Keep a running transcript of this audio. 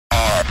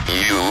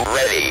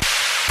ready.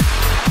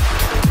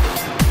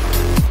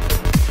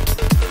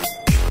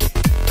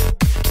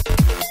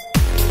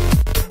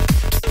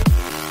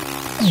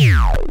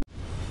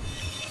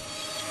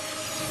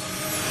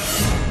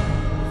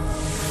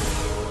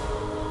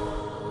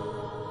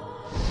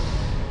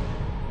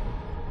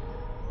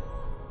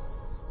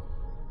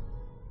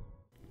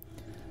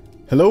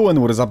 Hello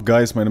and what is up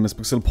guys, my name is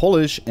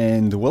PixelPolish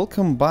and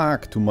welcome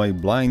back to my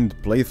blind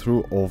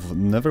playthrough of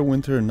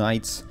Neverwinter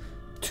Nights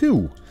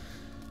 2.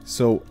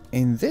 So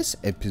in this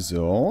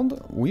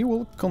episode we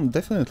will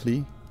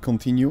definitely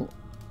continue.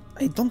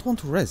 I don't want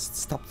to rest,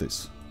 stop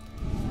this.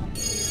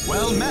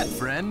 Well met,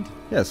 friend.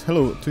 Yes,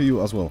 hello to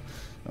you as well.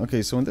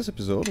 Okay, so in this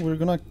episode we're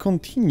gonna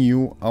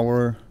continue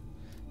our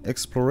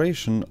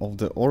exploration of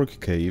the orc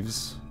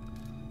caves.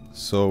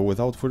 So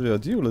without further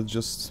ado, let's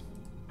just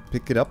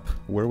pick it up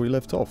where we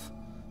left off.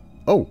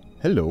 Oh,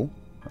 hello.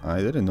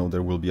 I didn't know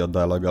there will be a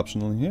dialogue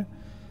option on here.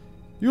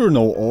 You're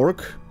no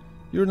orc.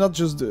 You're not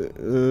just...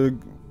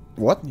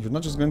 what? You're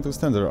not just going to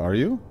stand there, are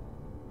you?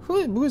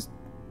 Who is...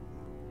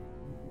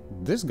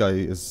 This guy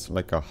is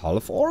like a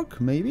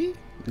half-orc, maybe?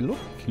 He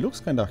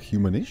looks kinda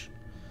humanish.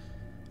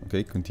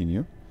 Okay,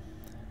 continue.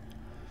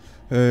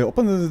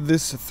 Open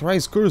this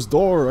thrice cursed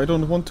door. I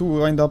don't want to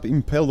wind up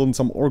impaled on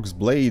some orc's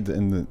blade,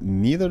 and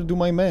neither do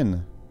my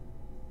men.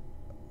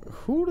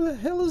 Who the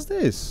hell is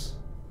this?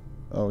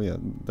 Oh yeah,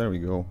 there we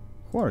go.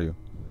 Who are you?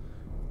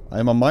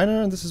 I'm a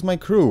miner and this is my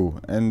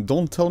crew. And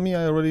don't tell me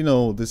I already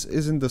know, this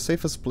isn't the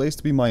safest place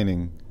to be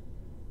mining.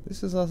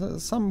 This is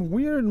some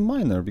weird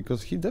miner,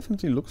 because he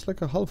definitely looks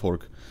like a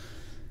half-orc.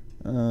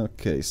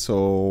 Okay,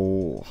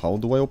 so how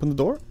do I open the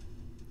door?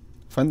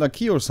 Find a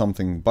key or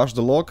something. Bash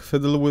the lock,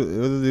 fiddle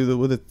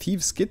with a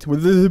thief's kit.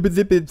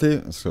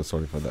 So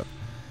sorry for that.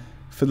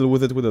 Fiddle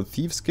with it with a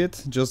thief's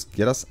kit, just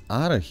get us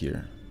out of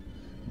here.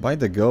 By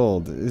the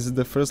gold, is it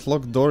the first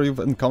locked door you've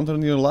encountered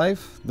in your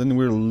life? Then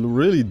we're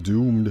really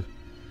doomed.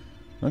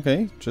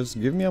 Okay,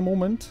 just give me a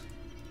moment.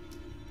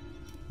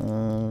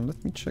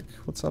 Let me check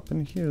what's up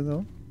in here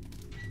though.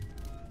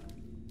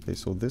 Okay,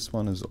 so this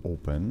one is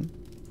open.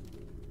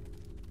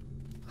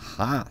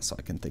 Ha! So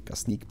I can take a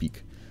sneak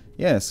peek.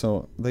 Yeah,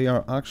 so they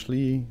are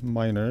actually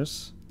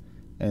miners.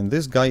 And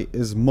this guy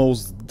is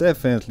most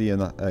definitely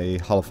a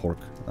half-orc.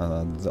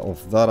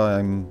 Of that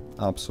I'm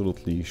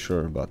absolutely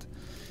sure, but...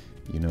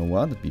 You know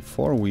what?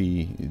 Before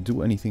we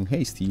do anything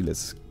hasty,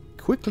 let's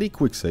quickly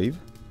quick save.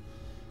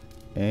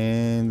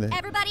 And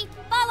everybody,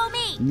 follow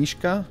me.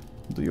 Nishka,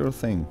 do your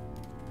thing.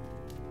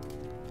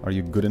 Are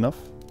you good enough?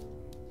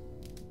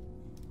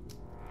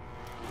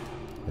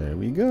 There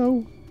we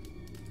go.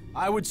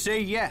 I would say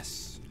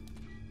yes.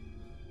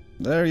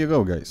 There you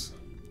go, guys.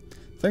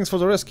 Thanks for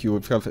the rescue.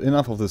 We have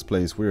enough of this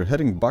place. We're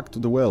heading back to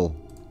the well.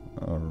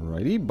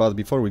 Alrighty, but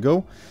before we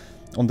go,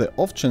 on the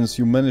off chance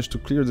you manage to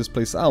clear this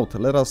place out,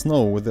 let us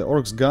know. With the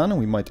orc's gun,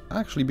 we might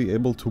actually be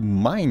able to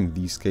mine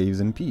these caves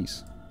in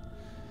peace.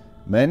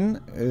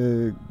 Men,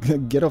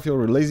 get off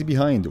your lazy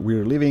behind.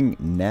 We're leaving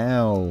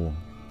now.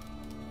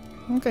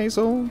 Okay,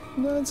 so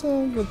that's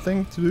a good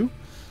thing to do.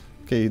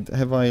 Okay,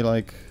 have I,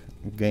 like,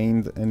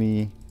 gained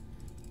any...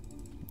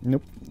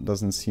 Nope,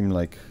 doesn't seem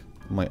like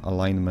my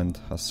alignment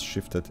has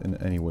shifted in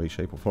any way,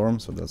 shape or form,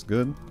 so that's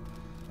good.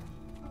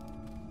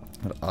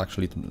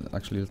 Actually,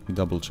 let me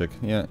double check.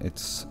 Yeah,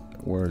 it's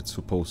where it's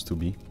supposed to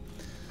be.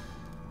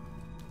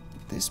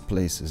 This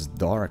place is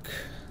dark.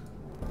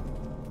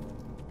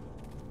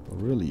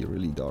 Really,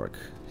 really dark.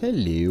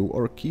 Hello,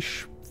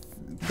 orcish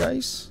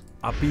guys.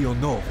 Apio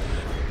no.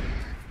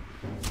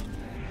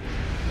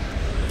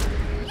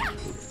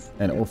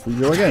 And off we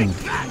go again.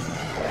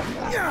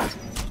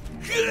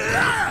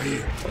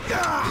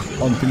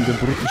 Hunting the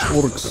brutish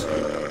orcs.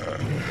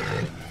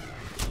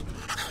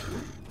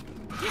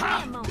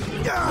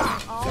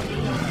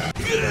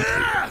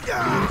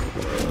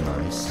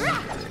 Nice.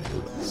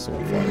 So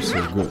far, so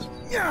good.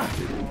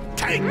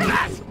 Take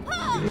that!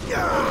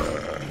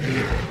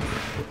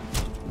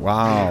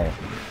 Wow.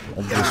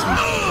 Obviously,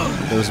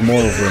 there's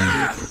more of them.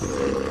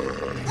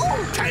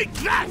 Take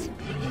that!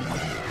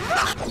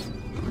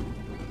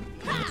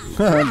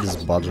 This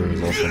badger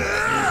is awesome.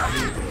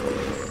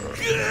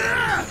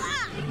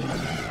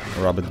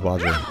 Rabbit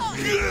badger.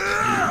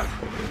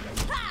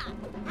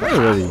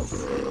 Already.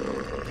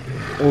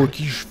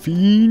 Orcish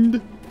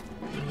fiend.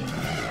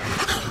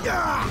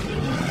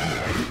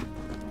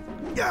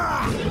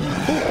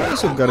 Who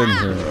also got in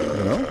here,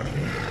 you know?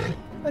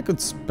 I could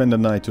spend a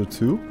night or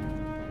two.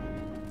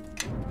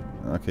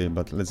 Okay,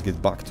 but let's get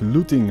back to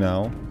looting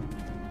now.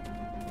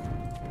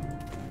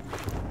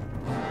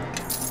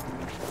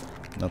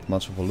 Not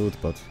much of a loot,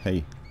 but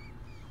hey,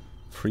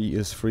 free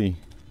is free.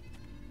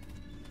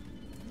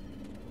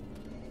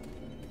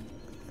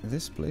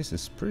 This place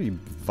is pretty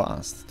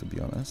vast, to be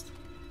honest.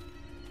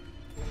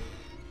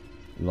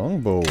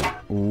 Longbow.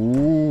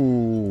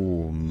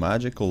 Ooh,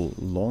 magical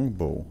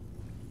longbow.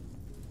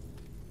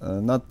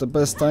 Not the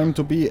best time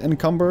to be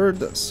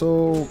encumbered,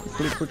 so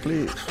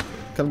quickly.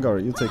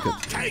 Kelgar, you take it.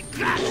 I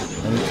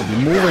need to be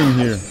moving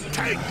here.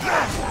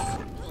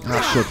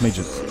 Ah, shit,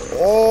 mages.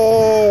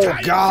 Oh,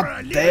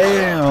 god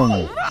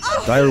damn!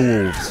 Dire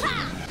wolves.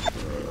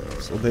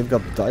 So they've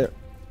got dire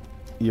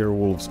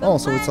wolves. Oh,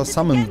 so it's a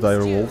summoned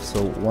dire wolf.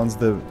 So once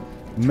the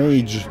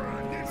mage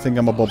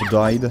thingamabob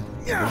died,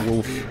 the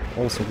wolf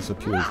also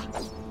disappeared.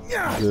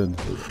 Good.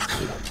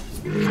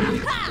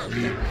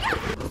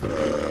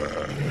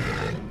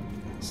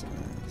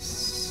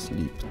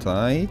 Sleep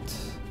tight.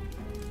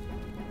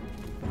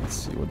 Let's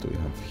see, what do we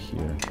have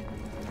here?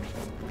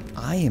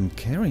 I am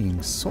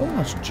carrying so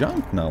much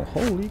junk now.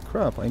 Holy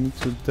crap, I need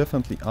to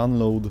definitely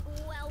unload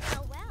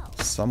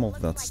some of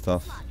that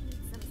stuff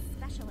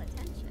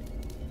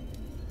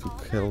to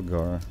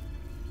Kelgar.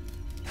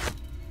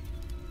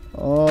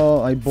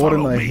 Oh, I bought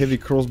him a heavy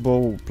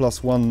crossbow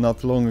 +1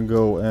 not long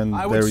ago, and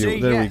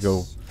there we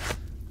go.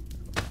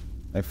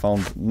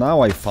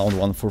 Now I found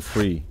one for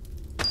free.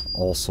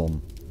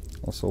 Awesome.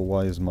 Also,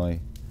 why is my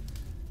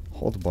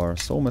hotbar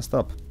so messed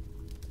up?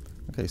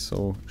 Okay,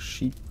 so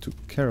she took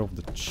care of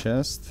the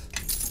chest.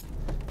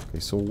 Okay,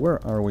 so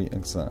where are we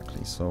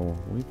exactly? So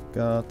we've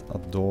got a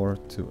door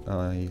to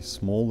a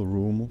small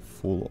room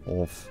full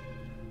of...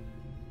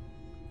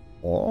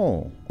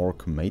 Oh,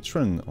 orc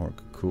matron,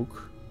 orc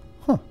cook.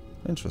 Huh,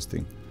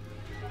 interesting.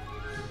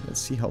 Let's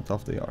see how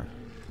tough they are.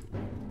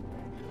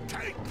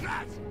 Take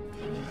that!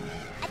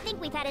 I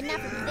think we've had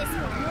enough of this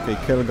one. Okay,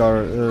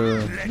 Kelgar,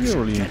 you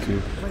really need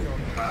to...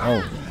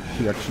 Oh,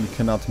 he actually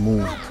cannot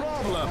move.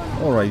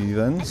 Alrighty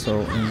then,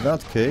 so in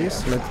that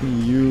case, let me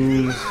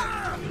use...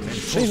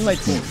 Chain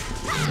lightning.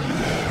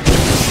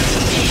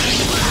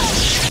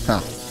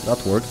 Ha,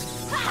 that worked.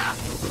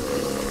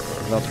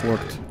 That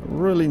worked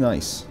really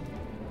nice.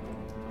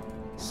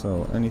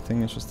 So,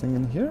 anything interesting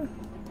in here?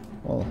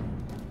 Well,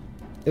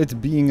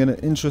 it being an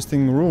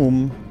interesting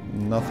room,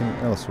 nothing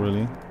else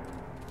really.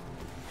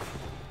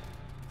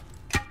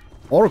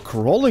 Orc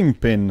rolling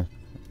pin!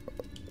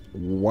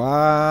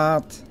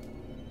 What?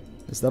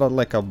 Is that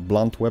like a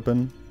blunt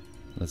weapon?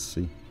 Let's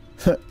see.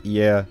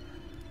 Yeah.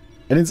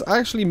 And it's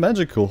actually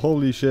magical,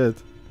 holy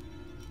shit.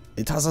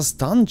 It has a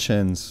stun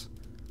chance.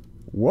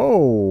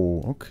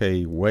 Whoa,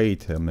 okay,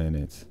 wait a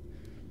minute.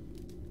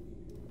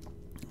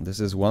 This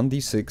is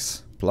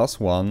 1d6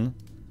 +1,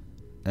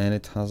 and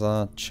it has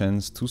a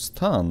chance to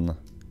stun.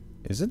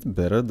 Is it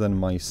better than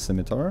my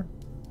scimitar?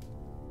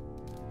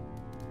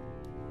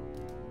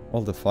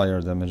 All the fire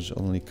damage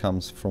only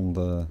comes from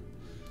the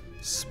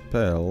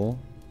spell.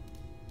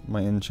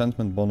 My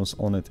enchantment bonus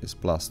on it is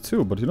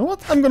 +2, but you know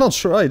what? I'm gonna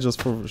try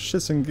just for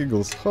shits and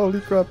giggles.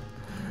 Holy crap.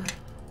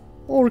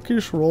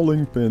 Orcish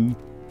rolling pin.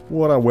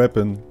 What a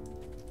weapon.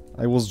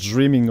 I was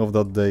dreaming of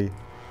that day.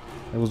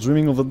 I was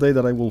dreaming of the day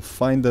that I will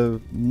find the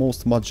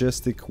most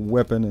majestic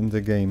weapon in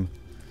the game.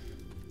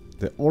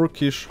 The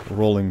Orcish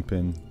rolling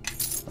pin.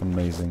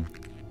 Amazing.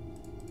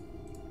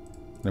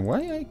 Then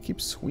why I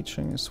keep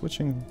switching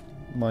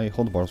my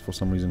hotbars for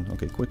some reason.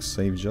 Okay, quick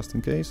save just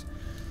in case.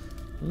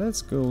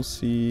 Let's go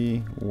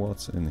see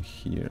what's in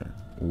here.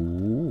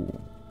 Ooh,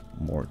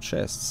 more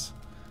chests.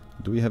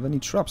 Do we have any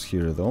traps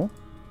here though?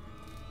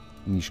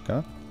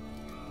 Mishka?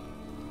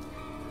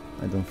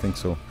 I don't think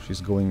so.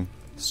 She's going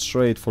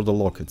straight for the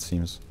lock, it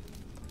seems.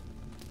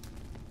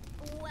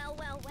 Well.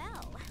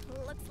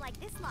 Looks like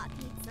this lot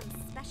needs some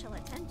special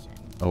attention.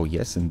 Oh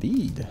yes,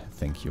 indeed.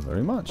 Thank you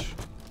very much.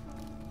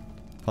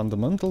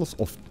 Fundamentals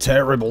of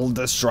Terrible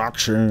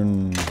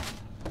Destruction.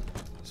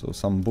 So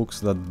some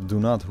books that do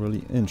not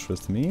really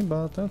interest me,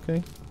 but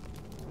okay.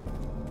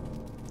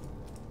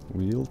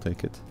 We'll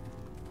take it.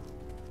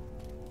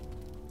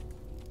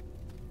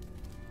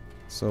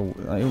 So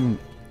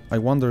I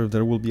wonder if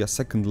there will be a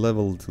second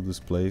level to this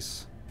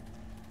place.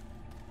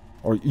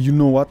 Or you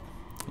know what?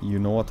 You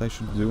know what I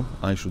should do?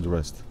 I should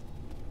rest.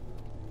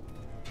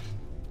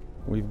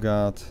 We've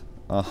got...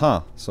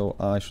 Aha! So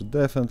I should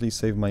definitely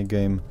save my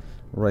game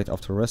right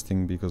after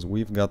resting, because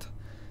we've got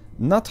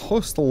not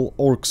hostile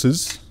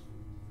orcs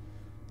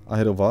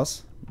ahead of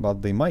us,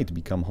 but they might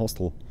become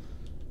hostile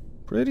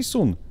pretty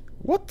soon.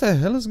 What the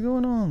hell is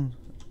going on?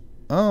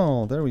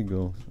 Oh, there we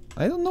go.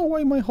 I don't know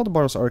why my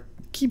hotbars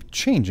keep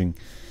changing,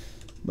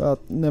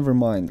 but never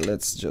mind.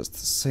 Let's just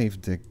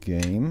save the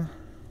game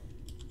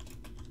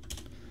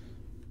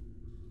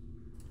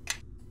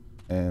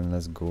and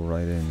let's go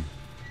right in.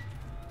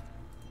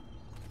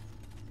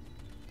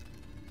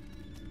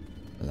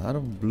 A lot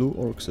of blue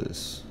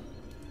orcs.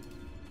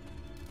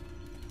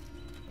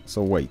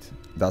 So wait,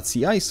 that's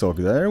the ISOC,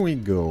 there we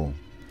go.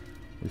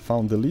 We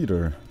found the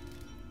leader.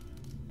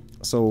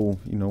 So,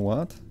 you know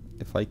what?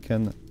 If I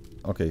can...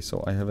 Okay,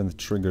 so I haven't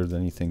triggered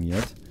anything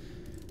yet.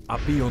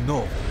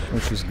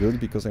 Which is good,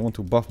 because I want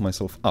to buff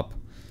myself up.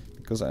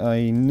 Because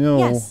I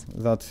know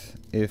that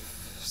if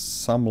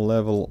some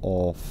level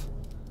of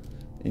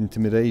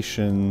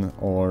intimidation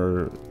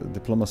or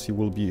diplomacy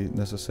will be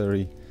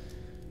necessary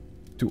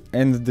to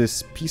end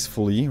this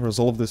peacefully,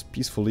 resolve this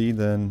peacefully,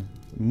 then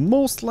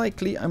most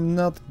likely I'm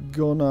not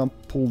gonna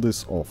pull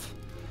this off.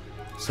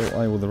 So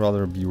I would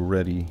rather be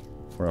ready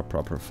for a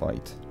proper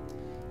fight.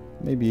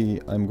 Maybe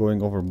I'm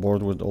going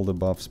overboard with all the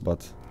buffs,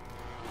 but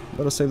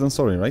better safe than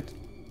sorry, right?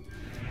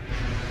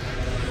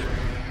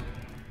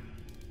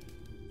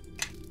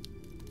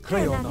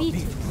 Crayola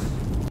Vitus.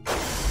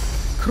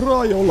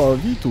 Crayola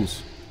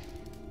Vitus.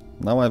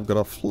 Now I've got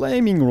a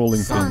flaming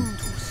rolling pin.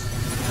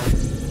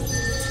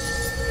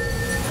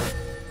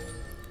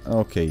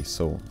 Okay,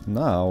 so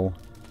now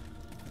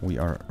we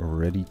are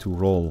ready to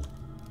roll.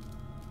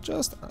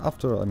 Just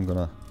after I'm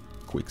gonna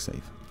quick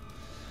save.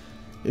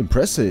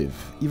 Impressive!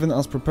 Even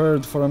as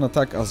prepared for an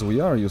attack as we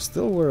are, you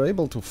still were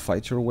able to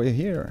fight your way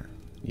here.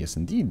 Yes,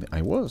 indeed,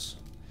 I was.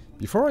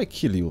 Before I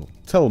kill you,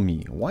 tell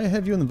me, why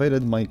have you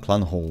invaded my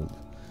clan hold?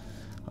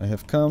 I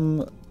have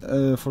come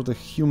for the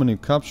human you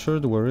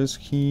captured. Where is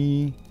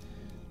he?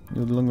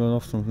 You're long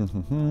enough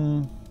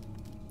from...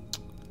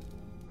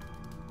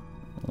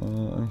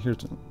 I'm here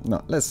to...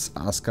 Now, let's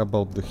ask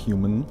about the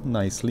human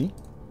nicely.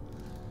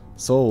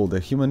 So, the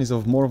human is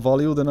of more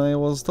value than I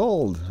was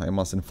told. I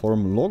must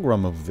inform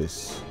Logram of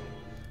this.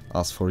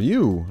 As for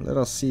you, let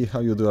us see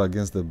how you do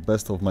against the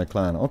best of my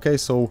clan. Okay,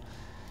 so...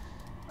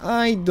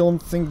 I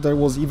don't think there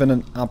was even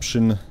an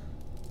option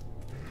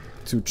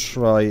to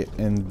try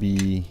and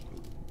be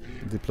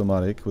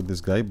diplomatic with this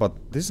guy, but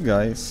this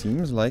guy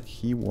seems like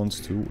he wants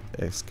to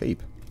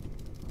escape.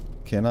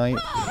 Can I?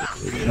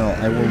 No,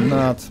 I will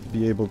not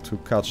be able to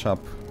catch up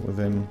with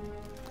him.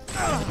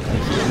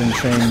 He didn't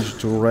change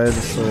to red,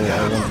 so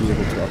I won't be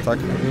able to attack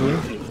him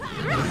really.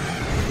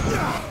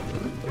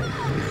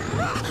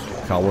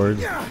 Coward.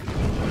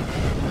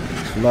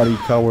 Bloody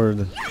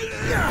coward.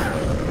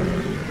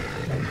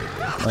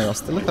 I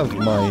still have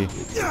my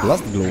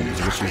blast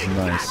globes, which is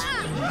nice.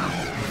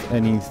 If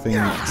anything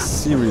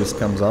serious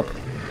comes up,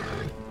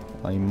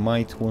 I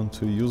might want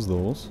to use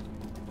those.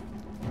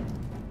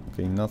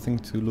 Okay, nothing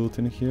to loot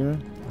in here.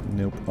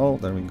 Nope. Oh,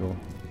 there we go.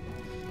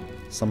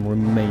 Some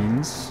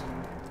remains.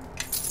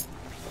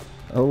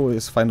 I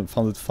always found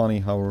it funny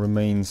how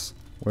remains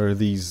were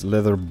these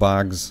leather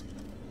bags,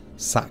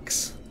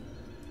 sacks,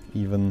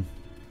 even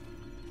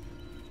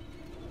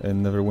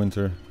in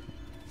Neverwinter.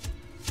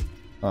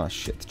 Ah,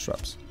 shit,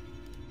 traps.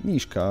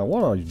 Nishka,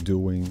 what are you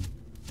doing?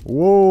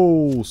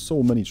 Whoa,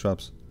 so many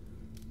traps.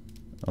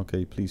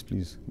 Okay, please,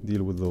 please,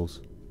 deal with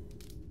those.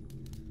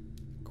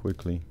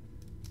 Quickly.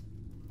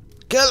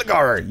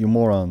 Kelgar, you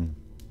moron!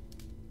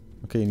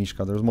 Okay,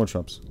 Nishka, there's more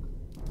traps.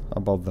 How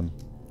about them?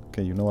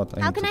 Okay, you know what?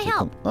 How can I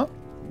help? Ah,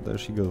 there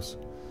she goes.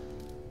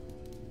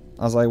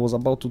 As I was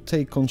about to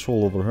take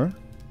control over her.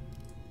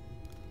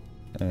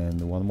 And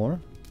one more.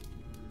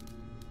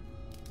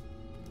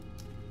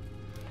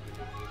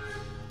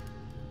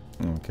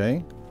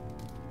 Okay.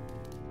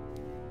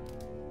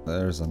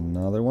 There's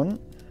another one.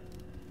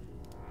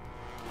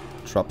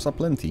 Traps are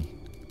plenty.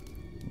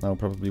 Now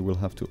probably we'll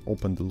have to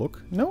open the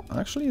lock. No,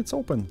 actually it's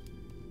open.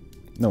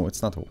 No,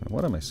 it's not open.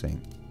 What am I saying?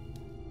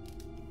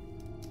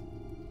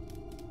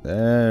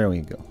 There we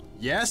go.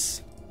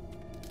 Yes?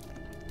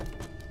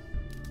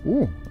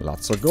 Ooh,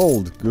 lots of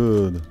gold.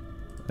 Good.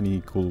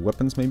 Any cool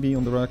weapons maybe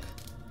on the rack?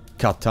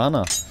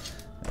 Katana.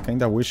 I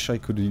kinda wish I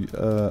could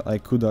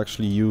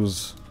actually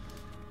use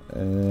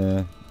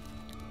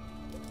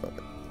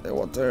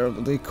what are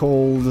they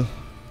called?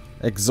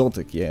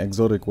 Exotic, yeah,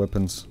 exotic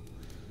weapons.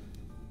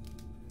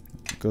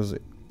 Because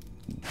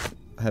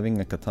having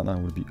a katana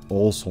would be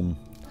awesome.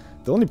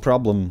 The only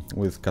problem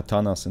with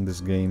katanas in this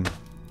game,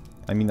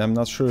 I mean, I'm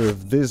not sure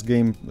if this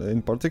game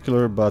in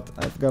particular, but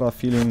I've got a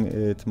feeling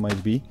it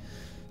might be,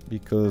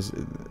 because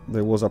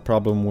there was a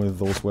problem with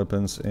those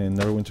weapons in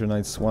Neverwinter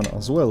Nights 1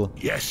 as well.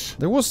 Yes.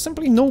 There was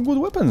simply no good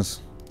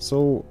weapons.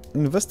 So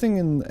investing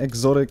in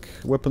exotic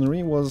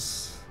weaponry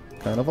was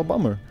kind of a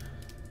bummer.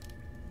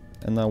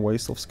 And a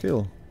waste of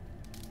skill.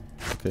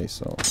 Okay,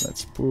 so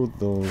let's put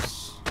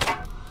those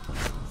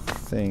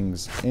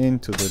things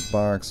into the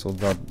bag so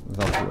that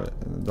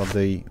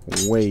they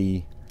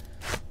weigh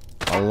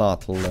a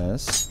lot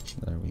less.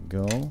 There we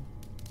go.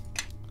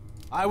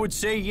 I would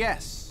say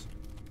yes.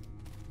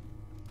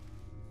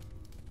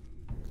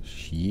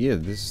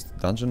 Shit, this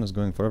dungeon is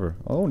going forever.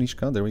 Oh,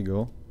 Nishka, there we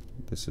go.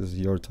 This is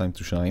your time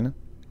to shine.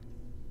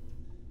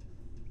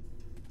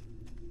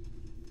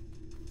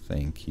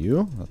 Thank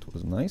you, that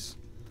was nice.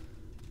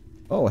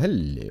 Oh,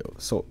 hello.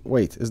 So,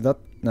 wait, is that...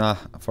 Nah,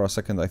 for a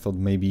second I thought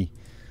maybe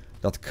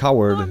that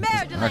coward is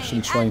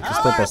actually trying to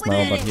stop us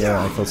now, but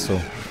yeah, I thought so.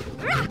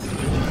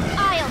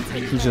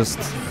 He just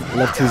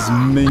left his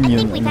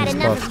minion in his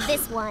path.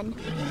 This one.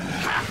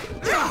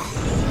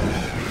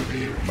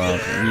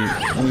 But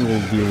we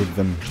will deal with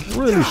them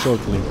really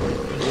shortly.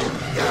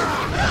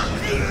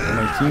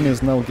 My team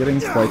is now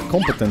getting quite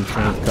competent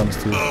when it comes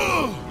to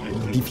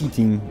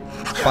defeating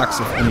packs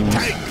of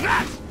enemies.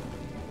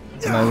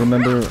 And I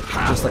remember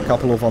just a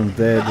couple of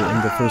undead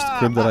in the first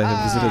crypt that I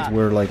have visited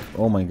were like,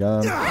 oh my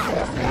god.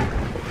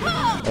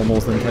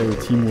 Almost the entire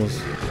team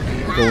was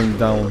going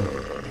down.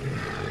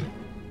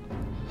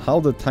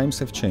 How the times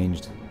have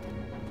changed.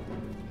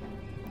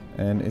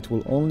 And it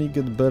will only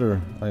get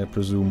better, I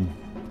presume.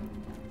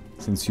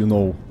 Since you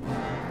know,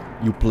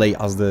 you play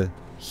as the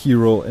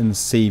hero and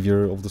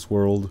savior of this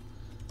world.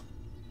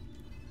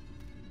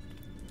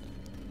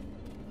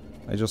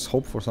 I just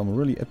hope for some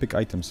really epic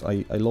items.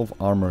 I love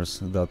armors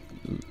that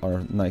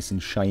are nice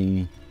and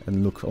shiny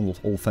and look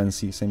all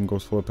fancy. Same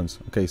goes for weapons.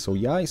 Okay, so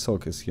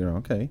Yysok is here,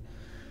 okay.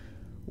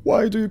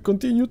 Why do you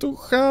continue to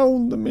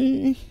hound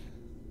me?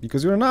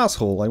 Because you're an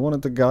asshole. I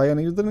wanted the guy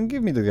and you didn't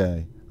give me the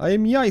guy. I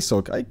am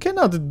Yysok. I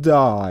cannot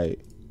die.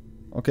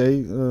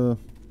 Okay,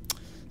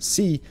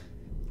 see,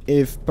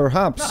 if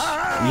perhaps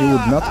you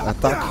would not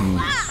attack me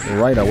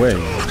right away,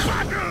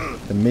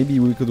 then maybe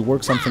we could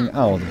work something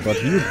out.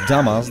 But you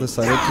dumbass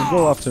decided to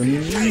go after me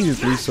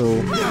immediately,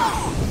 so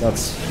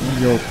that's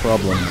your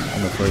problem,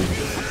 I'm afraid.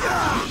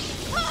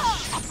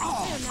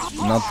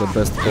 Not the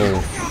best call.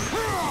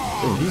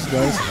 Okay, these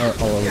guys are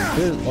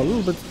a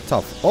little bit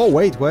tough. Oh,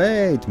 wait,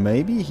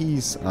 maybe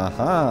he's...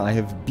 Aha, I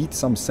have beat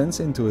some sense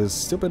into his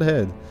stupid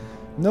head.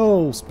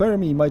 No, spare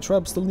me, my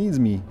tribe still needs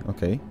me.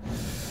 Okay.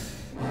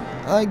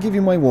 I give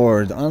you my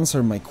word,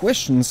 answer my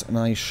questions and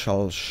I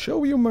shall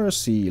show you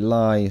mercy.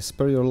 Lie,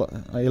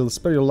 I'll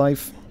spare your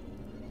life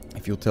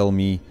if you tell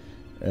me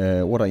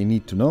what I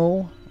need to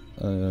know.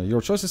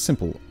 Your choice is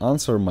simple,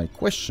 answer my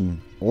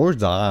question or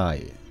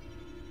die.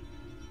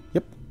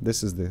 Yep,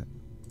 this is the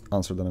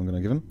answer that I'm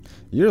gonna give him.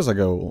 Years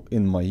ago,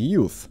 in my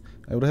youth,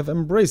 I would have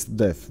embraced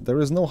death. There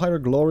is no higher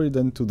glory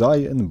than to die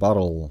in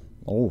battle.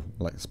 Oh,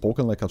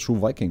 spoken like a true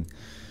Viking.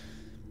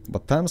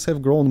 But times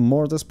have grown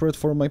more desperate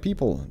for my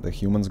people. The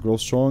humans grow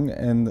strong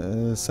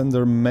and send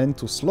their men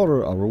to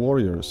slaughter our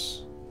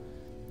warriors.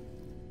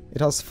 It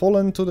has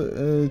fallen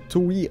to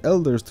we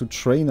elders to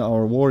train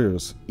our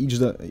warriors, each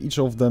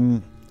of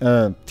them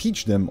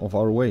teach them of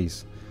our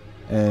ways.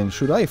 And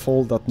should I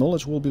fall, that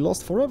knowledge will be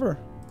lost forever.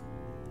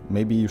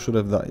 Maybe you should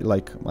have,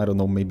 I don't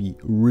know, maybe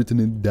written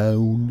it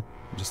down.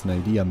 Just an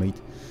idea, mate.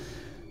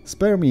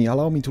 Spare me,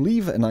 allow me to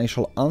leave, and I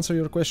shall answer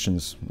your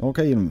questions.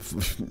 Okay,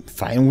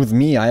 fine with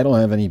me, I don't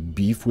have any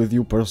beef with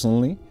you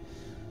personally.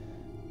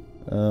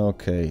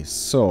 Okay,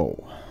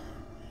 so...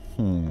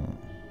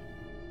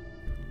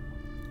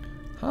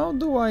 How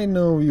do I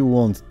know you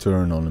won't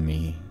turn on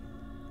me?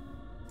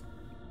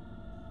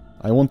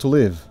 I want to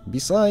live.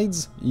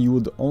 Besides, you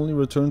would only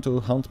return to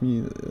hunt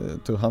me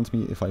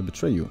if I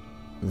betray you.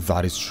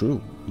 That is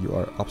true. You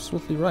are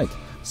absolutely right.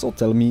 So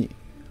tell me,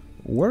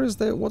 where is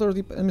the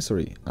Waterdeep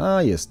Emissary? Ah,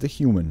 yes, the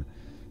human.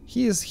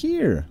 He is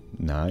here.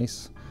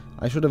 Nice.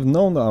 I should have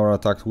known our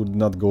attack would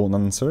not go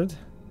unanswered.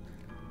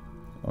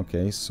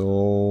 Okay,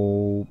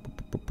 so...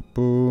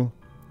 Who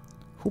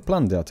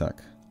planned the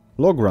attack?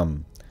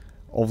 Logram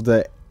of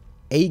the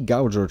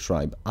Eyegouger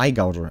tribe.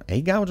 Eyegouger.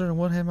 Eyegouger?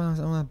 What am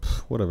I?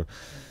 Whatever.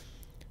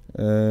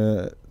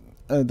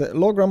 The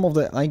Logram of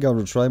the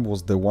Eyegouger tribe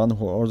was the one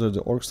who ordered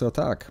the orcs to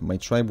attack. My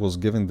tribe was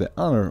given the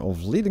honor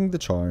of leading the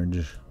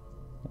charge.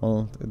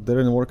 Well, it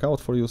didn't work out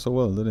for you so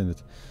well, didn't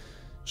it?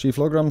 Chief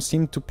Logram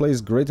seemed to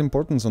place great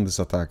importance on this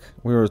attack.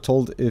 We were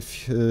told it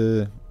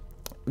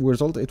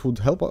would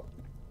help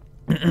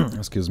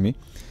excuse me,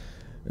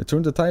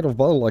 turn the tide of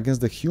battle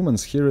against the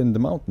humans here in the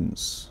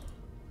mountains.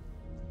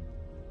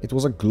 It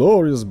was a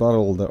glorious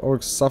battle. The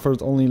orcs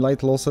suffered only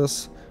light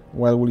losses,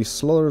 while we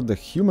slaughtered the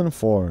human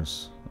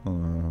force.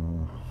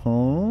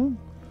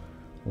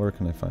 Where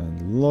can I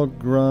find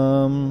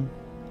Logram?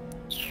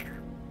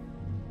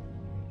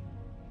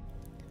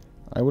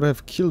 I would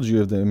have killed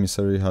you if the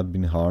emissary had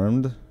been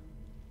harmed.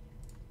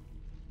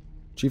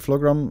 Chief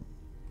Logram...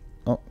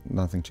 Oh,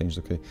 nothing changed,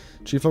 okay.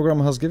 Chief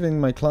Logram has given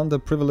my clan the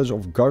privilege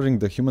of guarding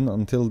the human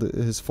until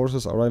his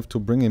forces arrive to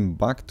bring him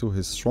back to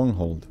his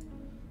stronghold.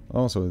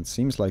 Oh, so it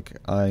seems like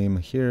I'm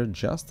here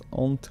just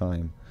on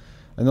time.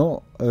 I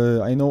know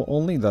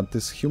only that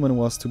this human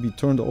was to be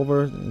turned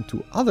over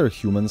to other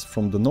humans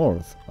from the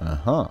north.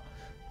 Aha!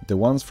 The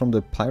ones from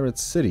the pirate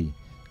city,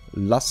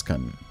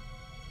 Laskan.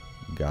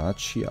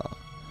 Gotcha.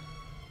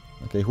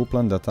 Okay, who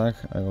planned the attack?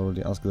 I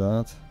already asked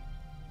that.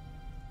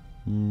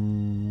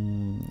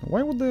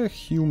 Why would the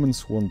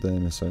humans want the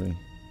emissary?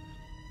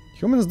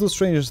 Humans do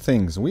strange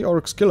things. We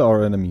orcs kill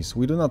our enemies.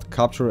 We do not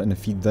capture and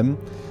feed them,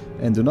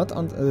 and do not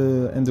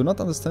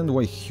understand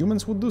why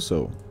humans would do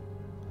so.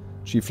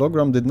 Chief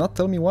Logram did not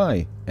tell me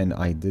why, and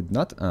I did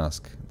not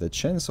ask. The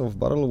chance of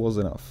battle was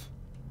enough.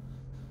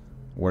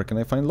 Where can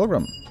I find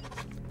Logram?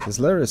 His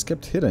lair is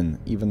kept hidden,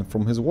 even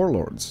from his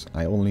warlords.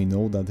 I only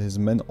know that his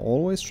men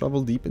always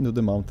travel deep into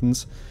the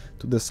mountains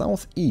to the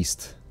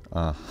southeast.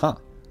 Aha!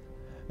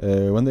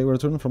 When they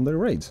return from their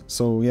raids.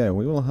 So yeah,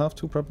 we will have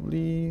to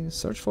probably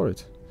search for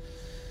it.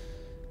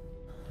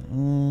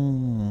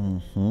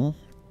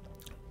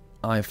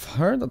 I've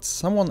heard that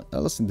someone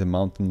else in the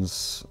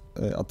mountains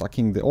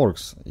attacking the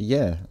orcs.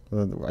 Yeah,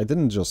 I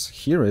didn't just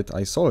hear it,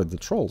 I saw it, the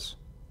trolls.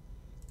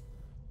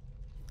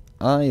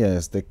 Ah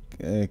yes, the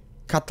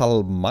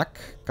Katalmak?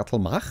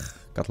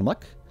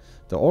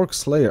 The orc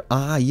slayer.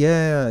 Ah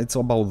yeah, it's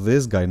about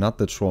this guy, not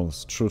the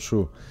trolls.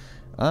 True.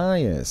 Ah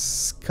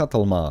yes,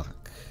 Katalmak.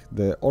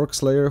 The orc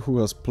slayer who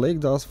has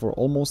plagued us for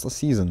almost a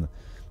season.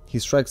 He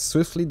strikes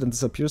swiftly then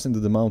disappears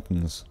into the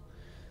mountains.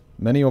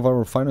 Many of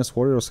our finest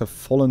warriors have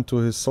fallen to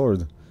his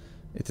sword.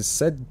 It is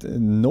said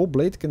no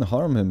blade can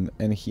harm him,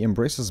 and he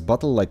embraces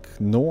battle like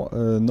no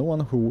one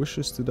who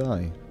wishes to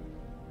die.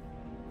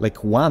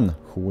 Like one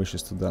who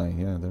wishes to die.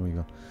 Yeah, there we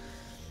go.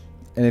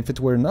 And if it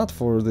were not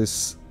for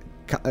this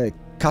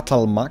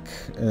Catalmac,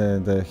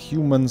 the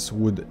humans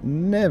would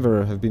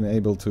never have been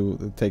able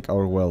to take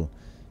our well.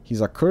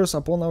 He's a curse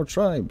upon our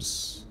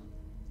tribes.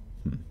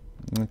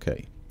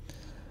 Okay.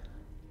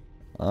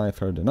 I've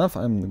heard enough,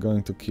 I'm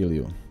going to kill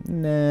you.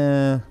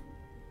 Nah.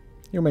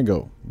 You may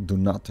go. Do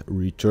not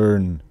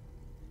return.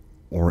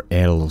 Or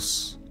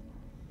else.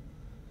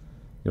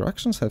 Your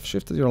actions have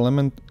shifted your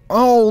element.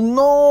 Oh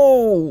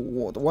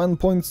no! 1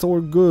 point so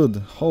good.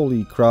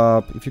 Holy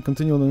crap. If you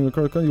continue on your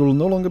current, you will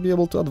no longer be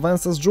able to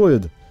advance as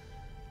druid.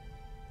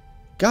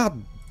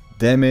 God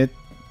damn it.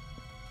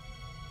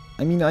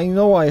 I mean, I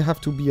know I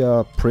have to be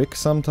a prick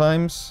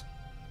sometimes.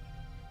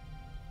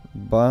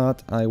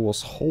 But I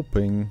was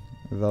hoping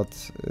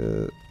that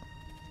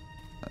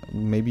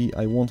maybe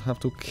I won't have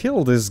to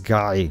kill this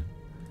guy.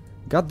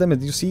 God damn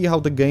it, you see how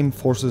the game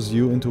forces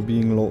you into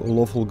being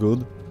lawful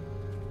good?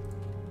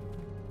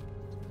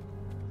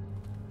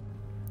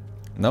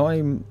 Now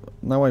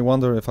I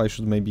wonder if I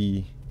should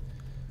maybe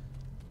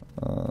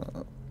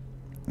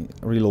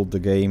reload the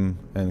game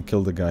and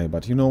kill the guy,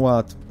 but you know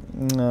what?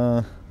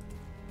 I'm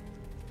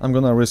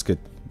gonna risk it.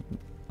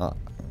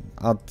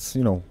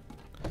 You know,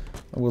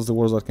 what's the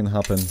worst that can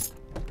happen?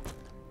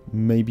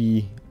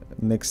 Maybe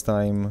next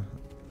time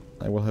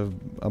I will have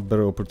a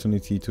better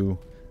opportunity to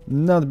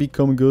not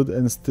become good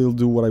and still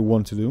do what I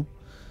want to do.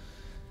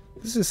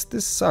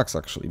 This sucks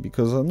actually,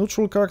 because a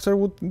neutral character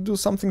would do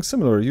something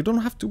similar. You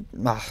don't have to...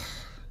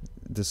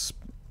 this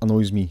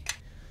annoys me.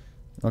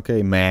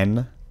 Okay,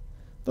 man.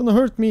 Don't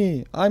hurt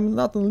me. I'm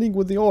not in league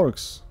with the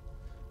orcs.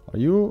 Are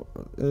you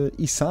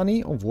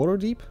Isani of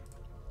Waterdeep?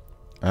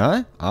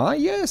 Huh? Ah,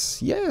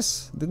 yes,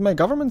 yes. Did my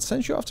government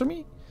send you after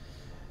me?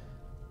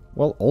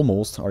 Well,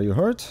 almost. Are you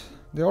hurt?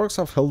 The orcs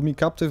have held me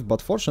captive,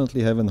 but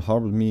fortunately haven't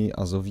harmed me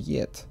as of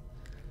yet.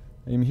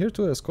 I am here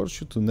to escort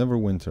you to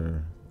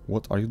Neverwinter.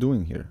 What are you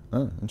doing here?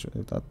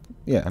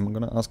 Yeah, I'm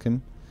gonna ask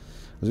him.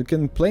 As you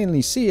can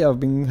plainly see,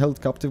 I've been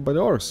held captive by the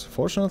orcs.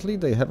 Fortunately,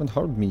 they haven't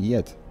harmed me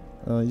yet.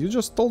 You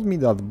just told me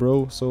that,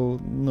 bro, so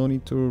no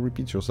need to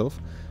repeat yourself.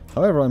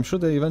 However, I'm sure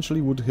they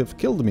eventually would have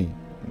killed me.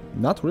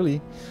 Not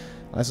really.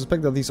 I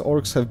suspect that these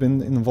orcs have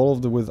been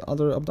involved with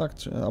other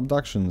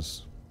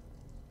abductions.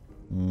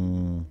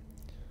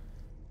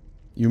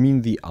 You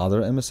mean the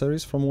other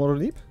emissaries from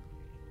Waterdeep?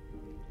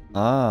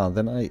 Ah,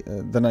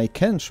 then I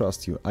can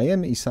trust you. I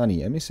am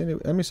Isani,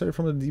 emissary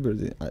from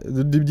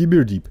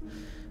the Deep.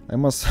 I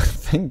must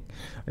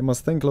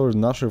thank Lord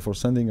Nasher for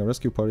sending a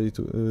rescue party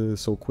to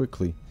so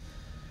quickly.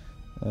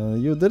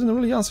 You didn't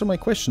really answer my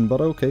question, but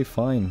okay,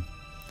 fine.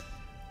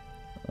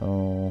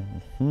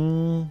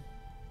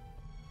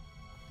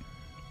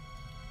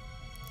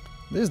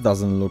 This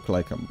doesn't look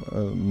like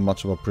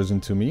much of a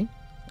prison to me.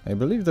 I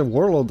believe the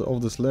warlord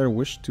of this lair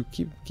wished to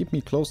keep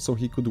me close so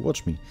he could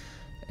watch me,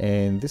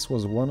 and this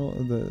was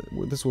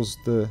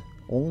the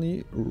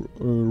only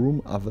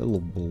room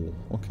available.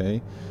 Okay,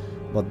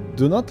 but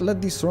do not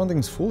let these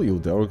surroundings fool you.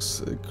 The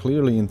orcs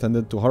clearly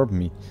intended to harm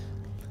me.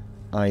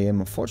 I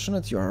am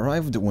fortunate you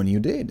arrived when you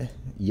did.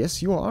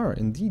 Yes, you are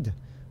indeed.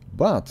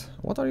 But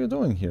what are you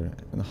doing here,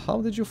 and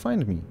how did you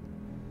find me?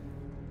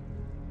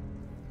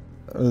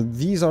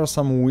 These are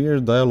some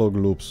weird dialogue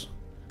loops.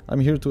 I'm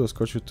here to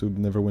escort you to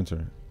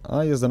Neverwinter.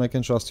 Ah, yes, then I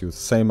can trust you.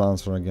 Same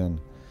answer again.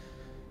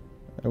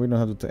 We don't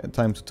have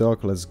time to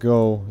talk. Let's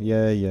go.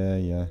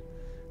 Yeah.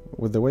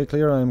 With the way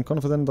clear, I'm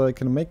confident that I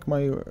can make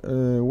my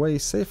way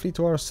safely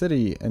to our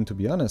city. And to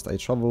be honest, I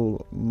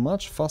travel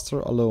much faster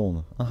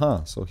alone.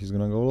 Aha, so he's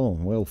gonna go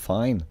alone. Well,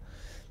 fine.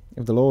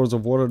 If the lords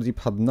of Waterdeep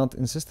had not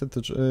insisted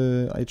that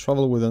I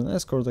travel with an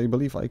escort, I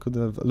believe I could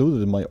have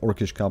eluded my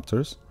orcish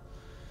captors.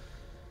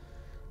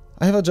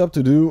 I have a job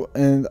to do,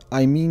 and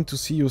I mean to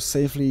see you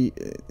safely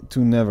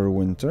to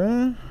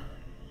Neverwinter.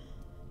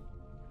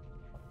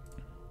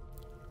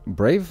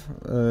 Brave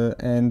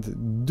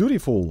and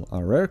dutiful,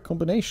 a rare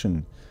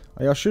combination.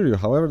 I assure you,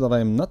 however, that I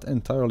am not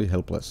entirely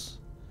helpless.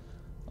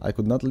 I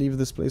could not leave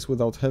this place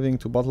without having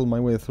to battle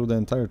my way through the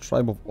entire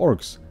tribe of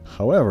orcs.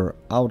 However,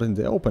 out in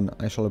the open,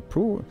 I shall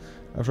prove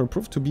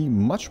to be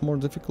much more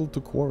difficult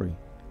to quarry.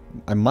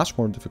 A much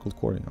more difficult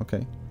quarry,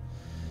 okay.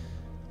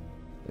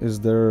 Is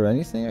there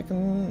anything I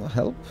can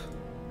help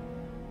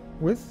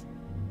with?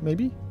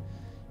 Maybe?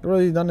 You've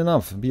already done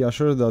enough. Be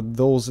assured that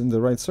those in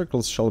the right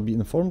circles shall be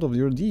informed of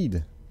your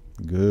deed.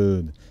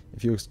 Good.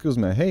 If you excuse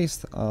my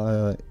haste,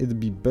 I'll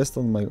be based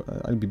on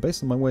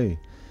my way.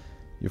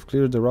 You've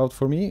cleared the route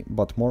for me,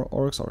 but more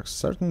orcs are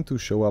certain to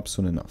show up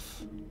soon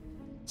enough.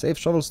 Safe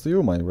travels to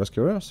you, my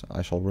rescuers.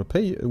 I shall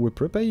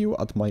repay you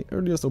at my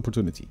earliest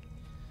opportunity.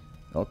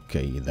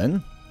 Okay,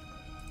 then.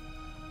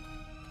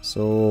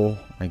 So,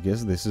 I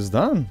guess this is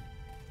done.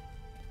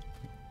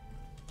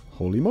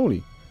 Holy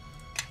moly.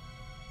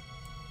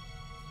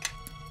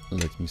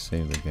 Let me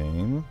save the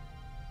game.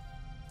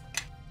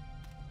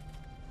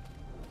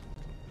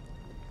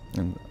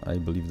 And I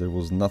believe there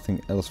was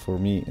nothing else for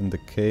me in the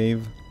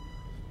cave.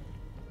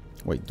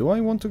 Wait, do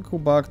I want to go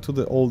back to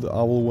the old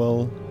owl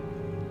well?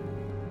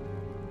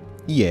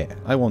 Yeah,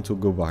 I want to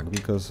go back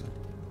because...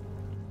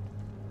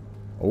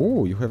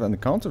 Oh, you have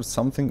encountered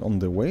something on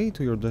the way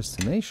to your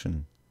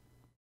destination.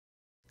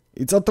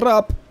 It's a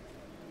trap!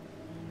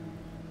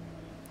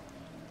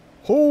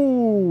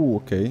 Oh,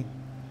 okay.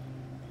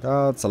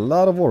 That's a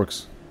lot of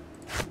orcs.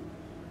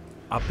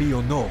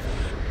 Appio novo.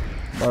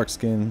 Dark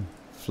skin,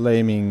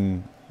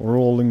 flaming,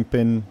 rolling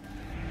pin,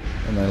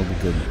 and I'll be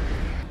good.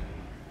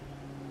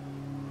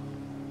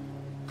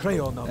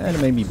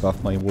 And maybe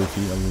buff my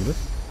Wolfie a little bit.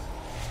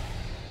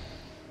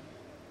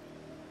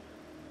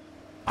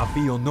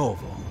 Appio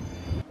novo.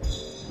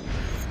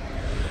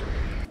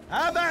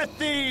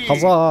 Abati!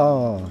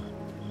 Huzzah!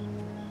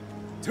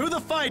 To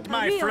the fight,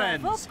 my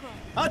friends!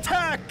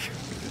 Attack!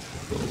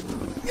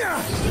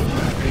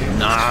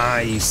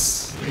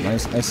 Nice!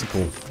 Nice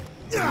icicle.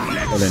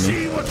 Let's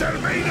see what they're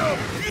made of.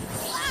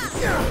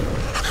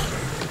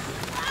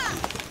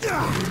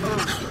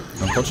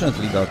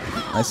 Unfortunately, that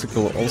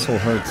icicle also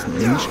hurt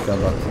Nishka,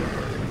 but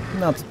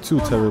not too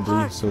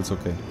terribly, so it's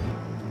okay.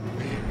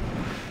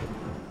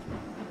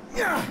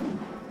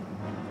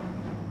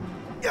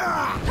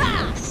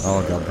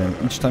 Oh goddamn,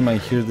 each time I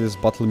hear this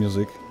battle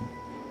music...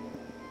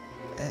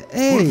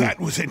 Hey! Well, that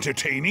was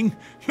entertaining.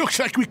 Looks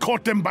like we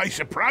caught them by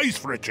surprise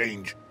for a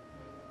change.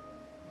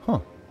 Huh.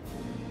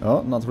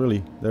 Oh, not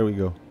really. There we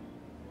go.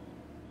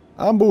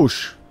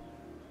 Ambush!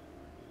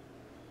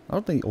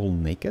 Are they all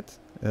naked?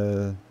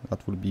 That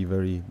would be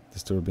very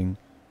disturbing.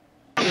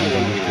 Look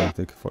like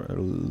it for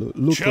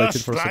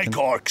a second.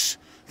 Orcs.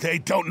 They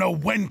don't know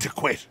when to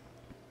quit.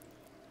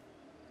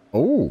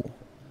 Oh,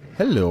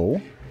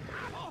 hello.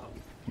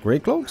 Grey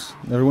Cloaks?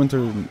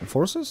 Neverwinter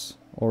forces?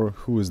 Or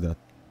who is that?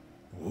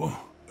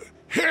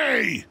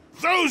 Hey!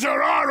 Those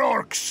are our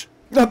orcs!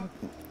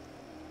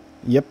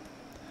 Yep.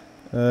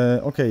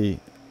 Okay.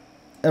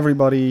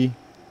 Everybody...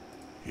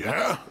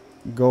 Yeah?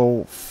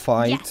 Go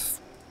fight. Yes.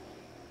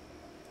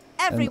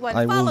 Everyone,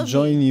 and I will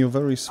join me. you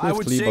very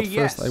swiftly, but first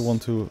yes. I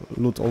want to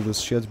loot all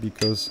this shit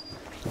because,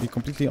 to be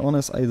completely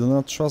honest, I do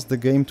not trust the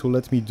game to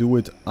let me do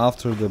it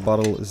after the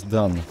battle is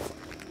done.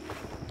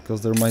 Because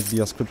there might be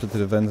a scripted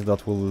event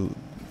that will,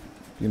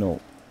 you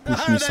know,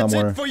 push me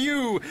somewhere. That's it for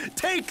you!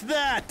 Take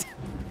that!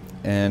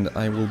 And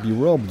I will be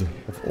robbed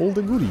of all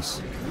the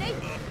goodies.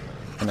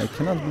 And I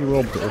cannot be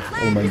robbed of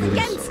all my goodies.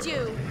 Against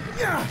you.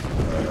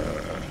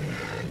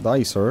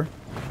 Die, sir.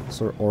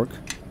 Sir Orc.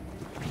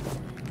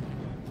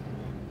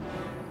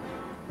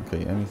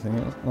 Okay, anything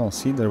else? Oh,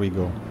 see, there we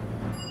go.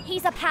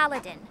 He's a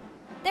paladin.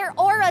 Their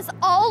auras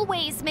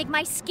always make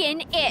my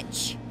skin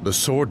itch. The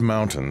Sword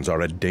Mountains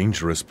are a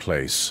dangerous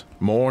place,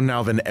 more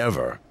now than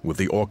ever, with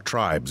the orc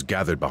tribes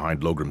gathered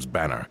behind Logram's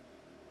banner.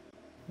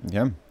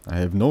 Yeah, I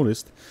have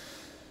noticed.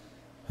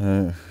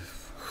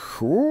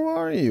 Who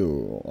are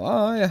you?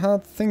 I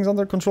had things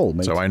under control,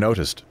 mate. So I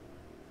noticed.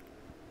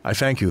 I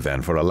thank you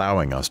then for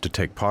allowing us to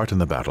take part in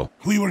the battle.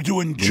 We were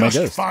doing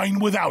just fine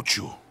without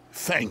you.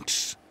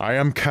 Thanks. I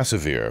am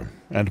Cassivir,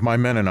 and my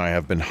men and I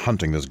have been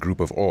hunting this group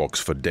of orcs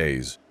for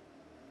days.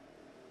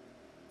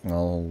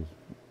 Well,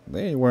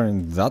 they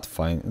weren't that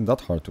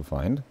hard to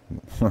find.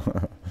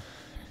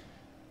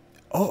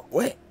 Oh,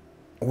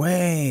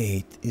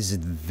 wait, is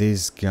it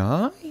this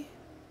guy?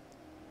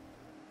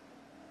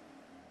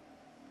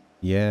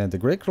 Yeah, the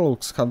Grey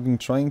Cloaks have been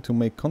trying to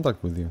make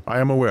contact with you. I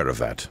am aware of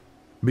that.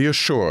 Be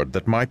assured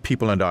that my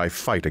people and I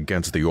fight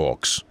against the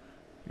orcs,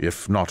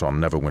 if not on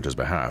Neverwinter's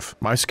behalf.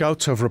 My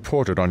scouts have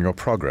reported on your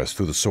progress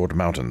through the Sword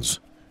Mountains.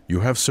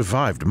 You have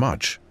survived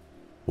much.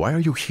 Why are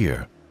you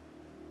here?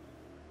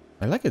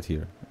 I like it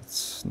here.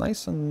 It's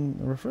nice and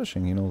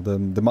refreshing, you know.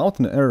 The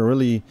mountain air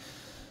really,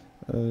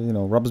 you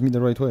know, rubs me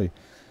the right way.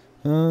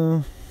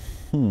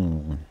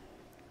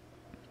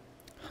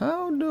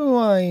 How do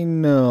I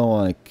know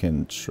I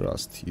can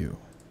trust you?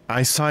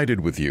 I sided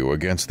with you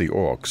against the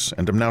orcs,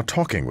 and am now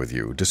talking with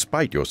you,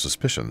 despite your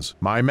suspicions.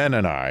 My men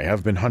and I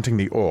have been hunting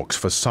the orcs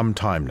for some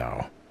time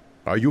now.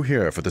 Are you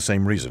here for the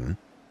same reason?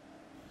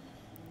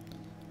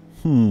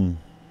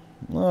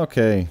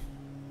 Okay.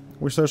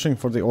 We're searching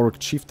for the orc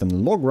chieftain,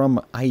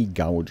 Logram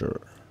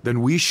Eyegouger.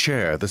 Then we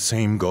share the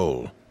same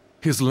goal.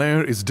 His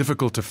lair is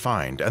difficult to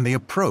find, and the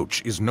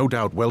approach is no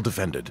doubt well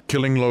defended.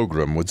 Killing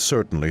Logram would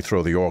certainly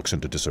throw the orcs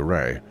into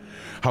disarray.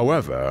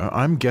 However,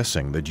 I'm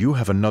guessing that you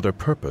have another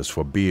purpose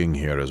for being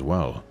here as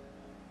well.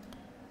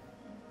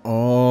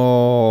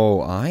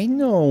 Oh, I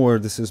know where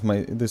this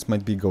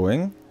might be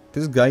going.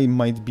 This guy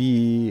might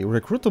be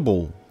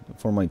recruitable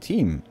for my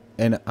team,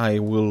 and I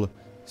will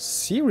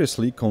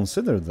seriously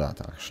consider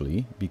that,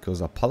 actually, because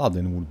a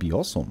paladin would be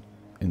awesome.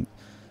 And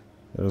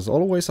there's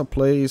always a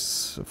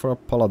place for a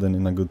paladin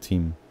in a good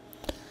team.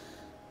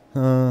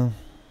 I'm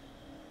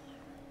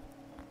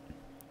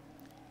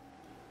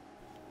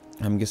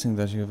guessing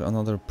that you have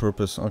another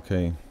purpose.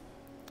 Okay.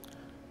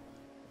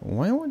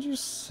 Why would you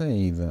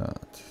say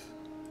that?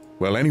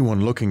 Well,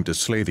 anyone looking to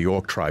slay the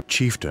orc tribe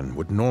chieftain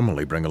would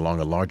normally bring along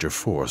a larger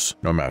force.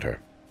 No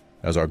matter.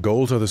 As our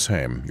goals are the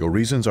same, your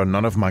reasons are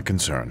none of my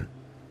concern.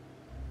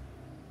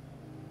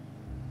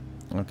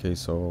 Okay,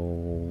 so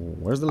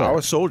where's the lair?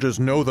 Our soldiers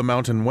know the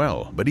mountain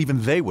well, but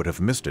even they would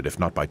have missed it if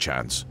not by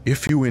chance.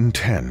 If you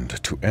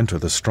intend to enter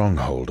the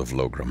stronghold of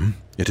Logram,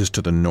 it is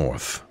to the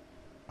north.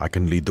 I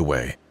can lead the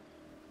way.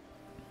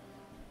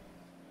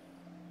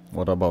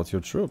 What about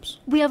your troops?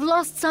 We have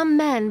lost some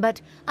men, but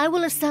I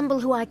will assemble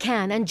who I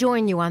can and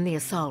join you on the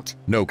assault.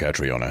 No,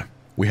 Catriona.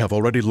 We have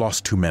already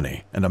lost too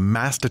many, and a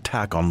massed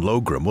attack on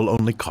Logram will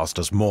only cost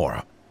us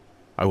more.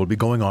 I will be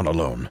going on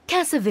alone.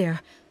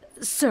 Casimir,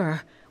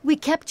 sir, we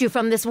kept you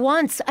from this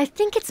once. I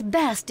think it's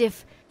best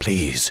if...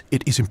 Please,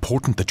 it is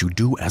important that you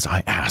do as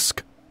I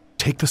ask.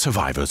 Take the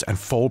survivors and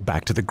fall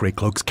back to the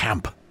Greycloaks'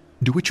 camp.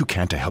 Do what you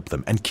can to help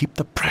them and keep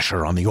the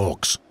pressure on the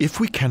orcs. If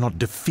we cannot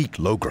defeat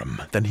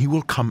Logram, then he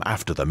will come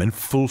after them in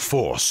full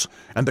force,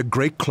 and the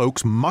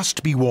Greycloaks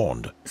must be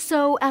warned.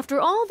 So, after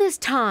all this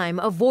time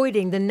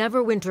avoiding the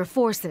Neverwinter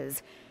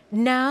forces,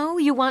 now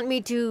you want me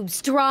to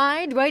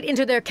stride right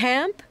into their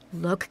camp?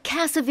 Look,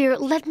 Casimir,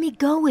 let me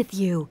go with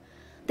you.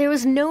 There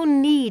is no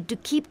need to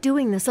keep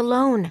doing this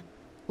alone.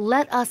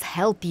 Let us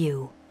help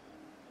you.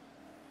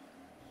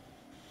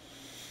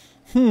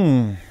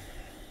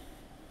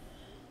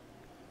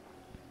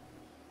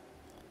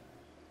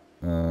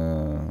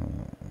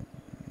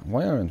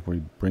 Why aren't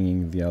we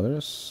bringing the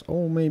others?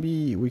 Oh,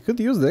 maybe we could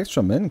use the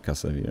extra men,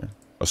 Casimir.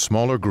 A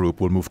smaller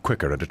group will move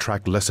quicker and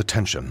attract less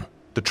attention.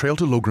 The trail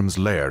to Logram's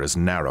lair is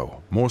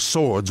narrow. More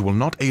swords will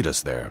not aid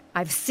us there.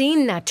 I've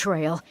seen that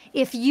trail.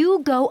 If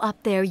you go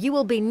up there, you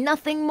will be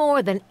nothing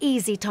more than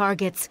easy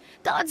targets.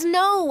 Gods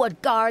know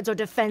what guards or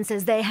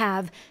defenses they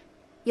have.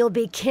 You'll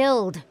be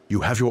killed.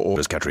 You have your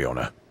orders,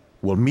 Catriona.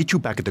 We'll meet you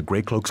back at the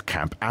Greycloaks'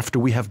 camp after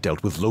we have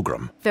dealt with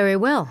Logram. Very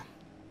well.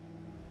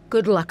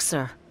 Good luck,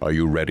 sir. Are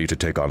you ready to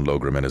take on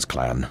Logram and his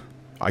clan?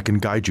 I can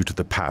guide you to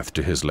the path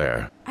to his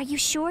lair. Are you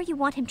sure you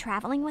want him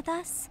traveling with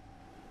us?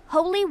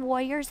 Holy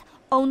warriors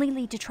only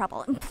lead to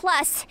trouble. And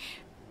plus,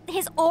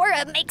 his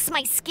aura makes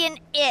my skin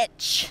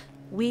itch.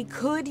 We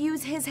could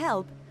use his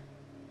help.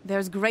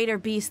 There's greater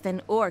beasts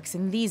than orcs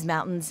in these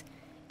mountains,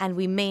 and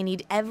we may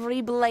need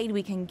every blade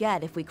we can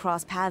get if we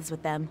cross paths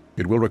with them.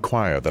 It will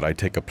require that I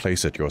take a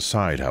place at your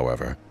side,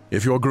 however,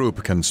 if your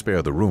group can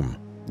spare the room.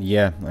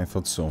 Yeah, I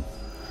thought so.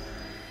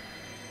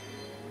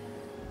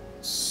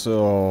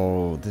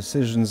 So,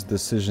 decisions.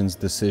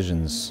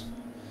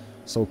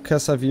 So,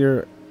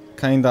 Casimir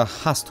kinda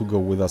has to go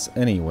with us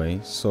anyway,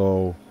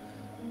 so...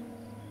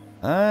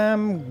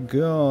 I'm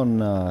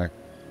gonna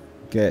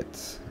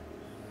get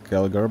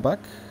Kelgar back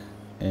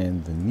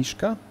and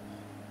Nishka.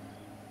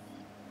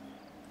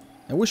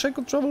 I wish I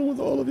could travel with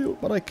all of you,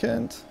 but I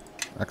can't.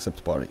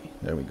 Accept party.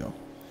 There we go.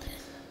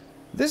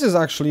 This is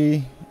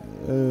actually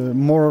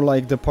more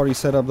like the party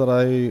setup that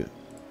I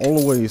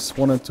always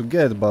wanted to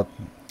get, but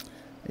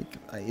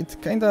it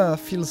kinda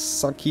feels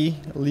sucky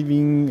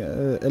leaving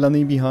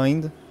Eleni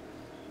behind.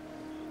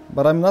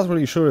 But I'm not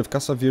really sure if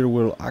Casimir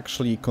will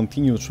actually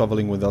continue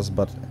traveling with us,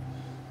 but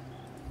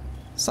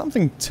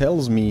something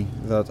tells me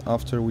that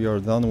after we are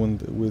done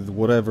with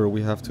whatever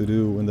we have to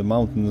do in the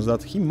mountains,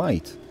 that he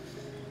might.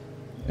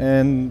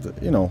 And,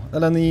 you know,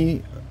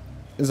 Eleni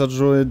is a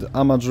druid,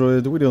 I'm a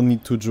druid, we don't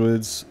need two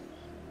druids.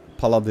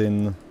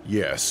 Paladin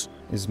Yes.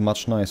 is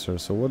much nicer.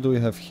 So what do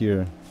we have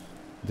here?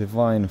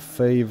 Divine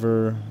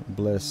Favor,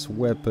 Bless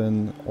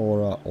Weapon,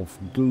 Aura of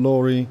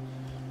Glory.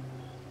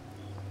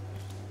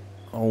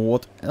 Oh,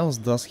 what else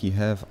does he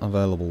have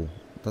available?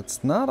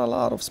 That's not a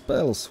lot of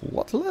spells.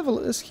 What level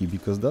is he?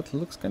 Because that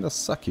looks kinda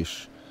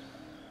suckish.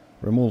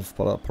 Remove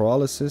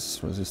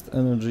paralysis, resist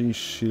energy,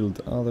 shield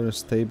others,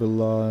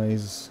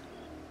 stabilize.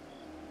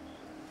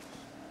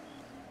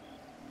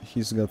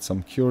 He's got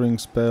some curing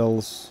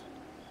spells.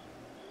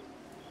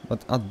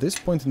 But at this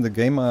point in the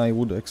game I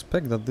would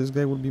expect that this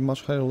guy would be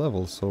much higher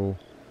level, so...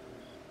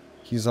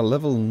 He's a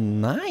level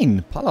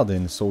 9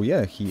 paladin, so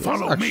yeah, he is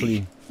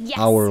actually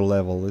our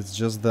level. It's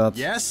just that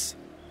Yes?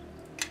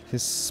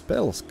 his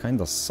spells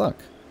kinda suck.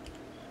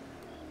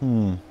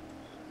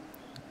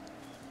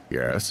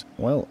 Yes.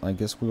 Well, I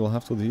guess we will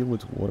have to deal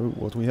with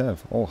what we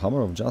have. Oh,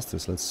 Hammer of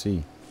Justice, let's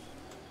see.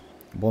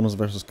 Bonus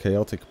versus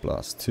Chaotic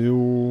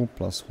 +2,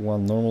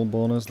 +1 normal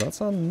bonus.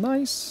 That's a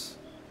nice...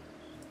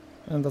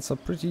 And that's a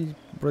pretty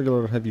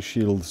regular heavy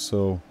shield,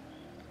 so...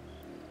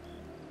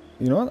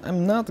 You know what,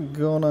 I'm not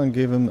gonna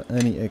give him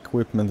any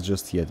equipment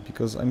just yet,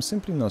 because I'm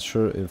simply not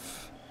sure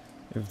if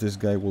this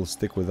guy will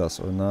stick with us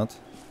or not.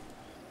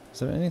 Is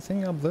there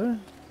anything up there?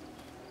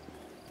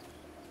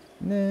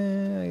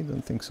 Nah, I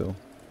don't think so.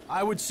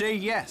 I would say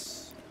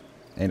yes.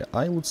 And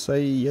I would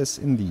say yes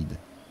indeed.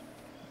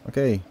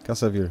 Okay,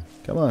 Casimir,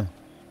 come on.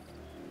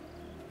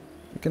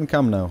 You can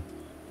come now.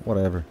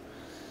 Whatever.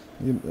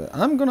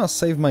 I'm gonna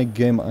save my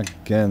game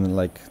again,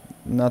 like...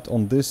 Not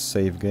on this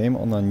save game,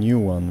 on a new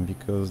one,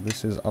 because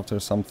this is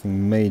after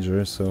something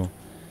major, so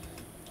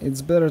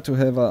it's better to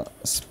have a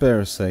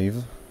spare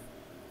save,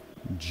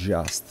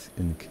 just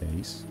in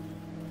case.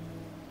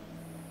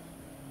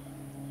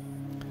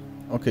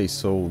 Okay,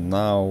 so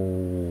now...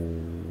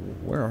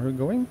 Where are we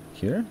going?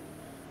 Here?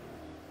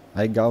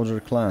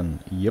 Eyegouger clan.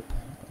 Yep,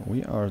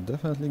 we are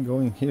definitely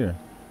going here.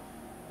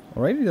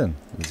 Alrighty then,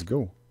 let's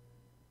go.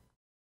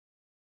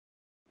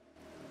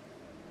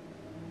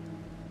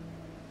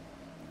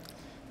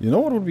 You know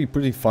what would be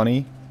pretty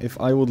funny? If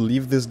I would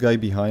leave this guy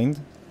behind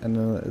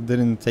and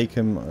didn't take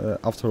him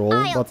after all,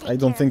 but I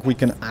don't think we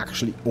can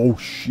actually... Oh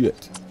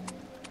shit!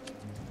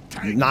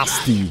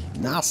 Nasty!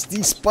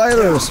 Nasty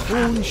spiders!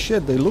 Holy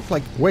shit, they look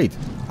like... Wait!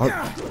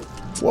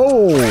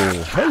 Whoa!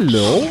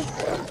 Hello!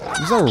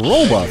 These are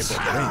robots!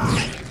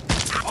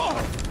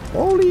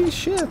 Holy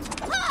shit!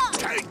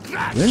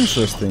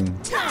 Interesting.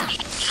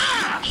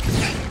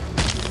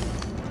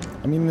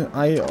 I mean,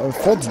 I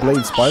fought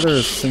blade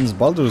spiders since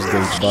Baldur's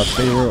Gate, but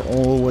they were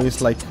always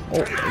like...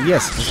 Oh,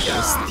 yes,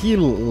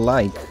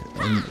 steel-like,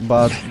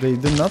 but they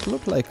did not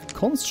look like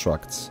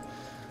constructs.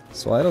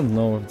 So I don't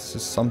know if this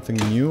is something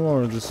new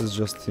or this is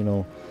just, you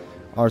know,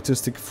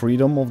 artistic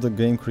freedom of the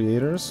game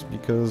creators,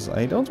 because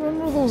I don't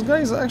remember those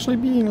guys actually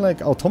being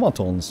like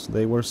automatons.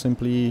 They were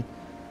simply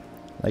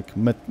like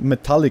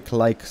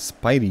metallic-like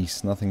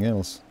spideys, nothing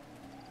else.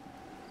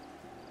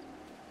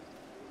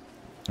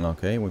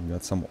 Okay, we've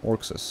got some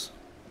orcs.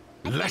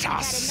 Let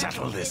us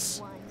settle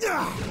this.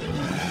 Yeah,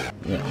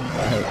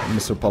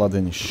 Mr.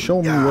 Paladin,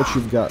 show me what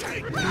you've got.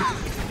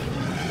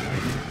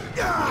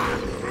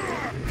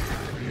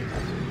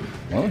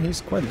 Well,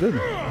 he's quite good,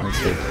 I'd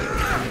say.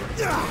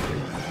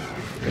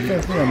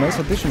 Definitely a nice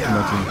addition to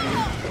my team.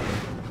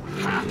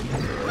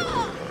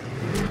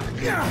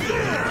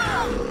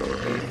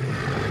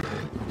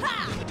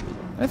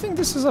 I think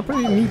this is a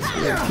pretty neat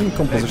team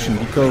composition,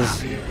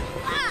 because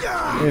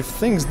if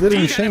things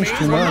didn't change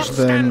too much,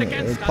 then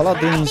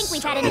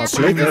Paladins at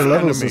later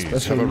levels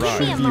especially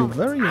should be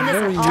very,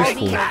 very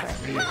useful.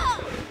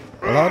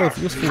 A lot of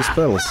useful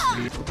spells.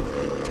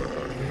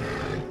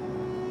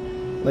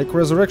 Like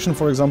Resurrection,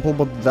 for example,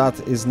 but that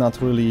is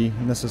not really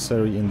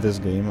necessary in this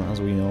game,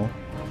 as we know.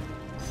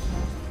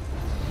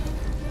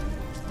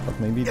 But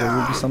maybe there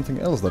will be something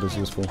else that is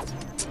useful.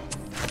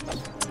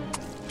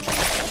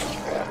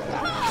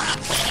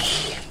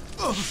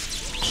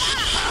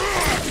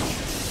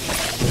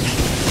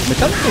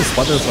 Mechanical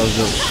spiders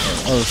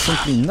are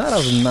simply not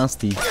as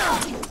nasty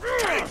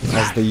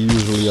as they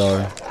usually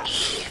are.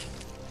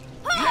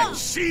 Let's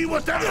see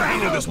what they're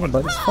made of this one.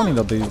 But it's funny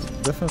that they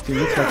definitely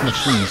look like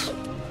machines.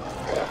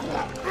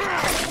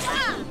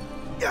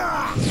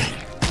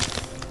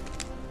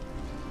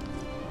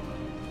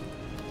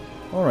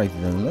 Alright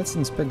then, let's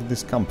inspect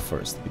this camp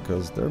first,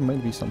 because there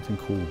might be something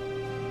cool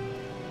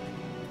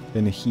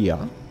in here.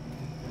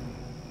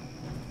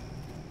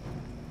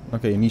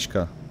 Okay,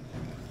 Mishka.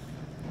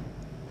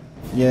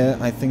 Yeah,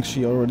 I think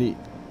she already...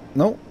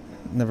 No,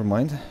 never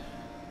mind.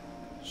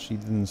 She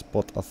didn't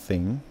spot a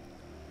thing.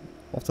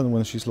 Often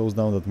when she slows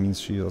down, that means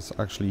she is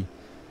actually...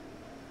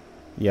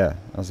 Yeah,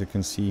 as you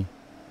can see,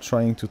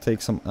 trying to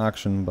take some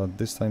action, but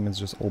this time it's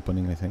just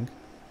opening, I think.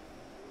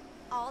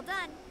 All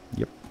done.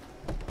 Yep.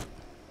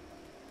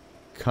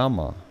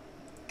 Kama.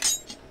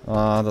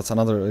 Ah, that's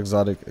another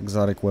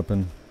exotic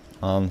weapon,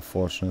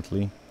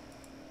 unfortunately.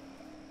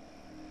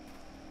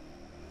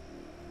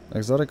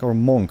 Exotic or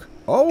monk?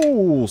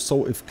 Oh,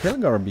 so if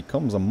Kelgar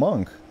becomes a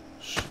monk,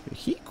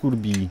 he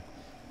could be,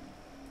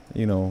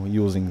 you know,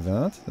 using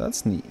that.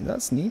 That's neat.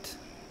 That's neat.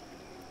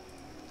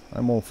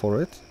 I'm all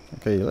for it.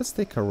 Okay, let's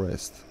take a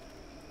rest.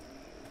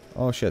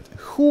 Oh shit!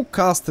 Who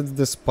casted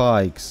the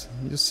spikes?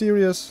 You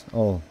serious?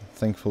 Oh,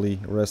 thankfully,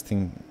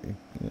 resting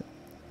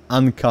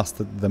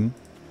uncasted them,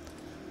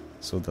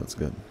 so that's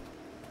good.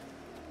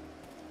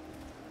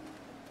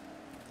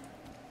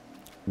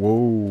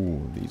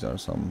 Whoa! These are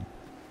some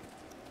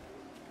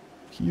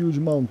huge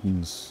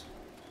mountains.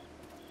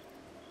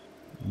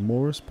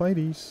 More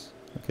spideys.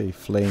 Okay,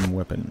 flame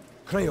weapon.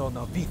 Okay,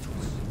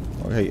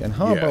 and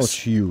how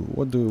about you?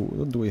 What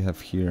do we have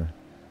here?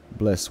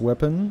 Bless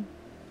weapon.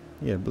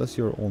 Yeah, bless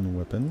your own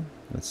weapon.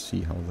 Let's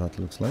see how that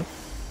looks like.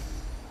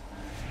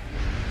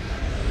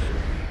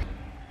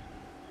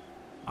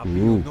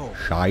 Ooh,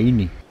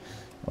 shiny.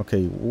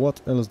 Okay,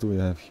 what else do we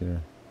have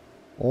here?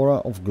 Aura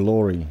of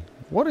Glory.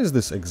 What is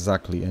this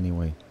exactly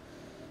anyway?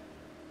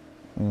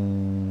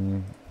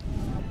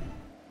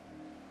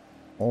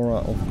 Aura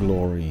of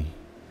Glory.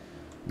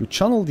 You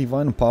channel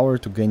divine power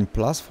to gain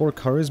 +4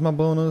 charisma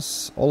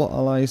bonus. All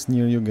allies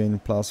near you gain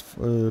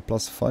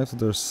 +5 to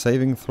their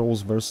saving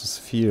throws versus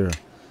fear.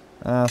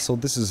 Ah, so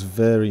this is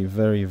very,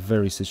 very,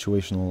 very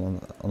situational,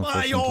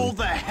 unfortunately. By all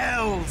the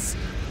hells!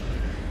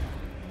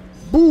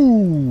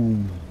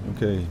 Boom!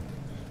 Okay.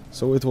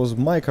 So it was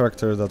my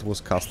character that was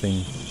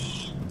casting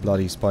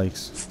bloody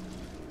spikes.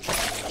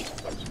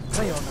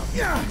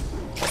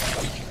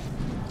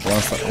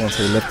 Once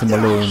I left him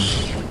alone.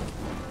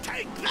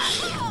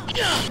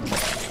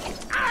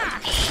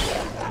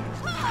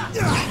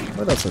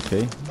 But that's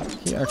okay.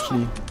 He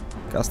actually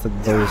casted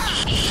those.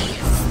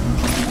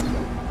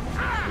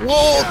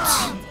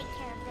 What?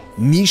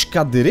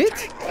 Mishka did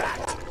it?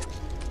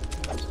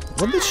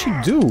 What did she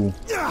do?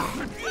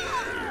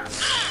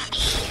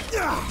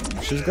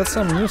 She's got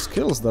some new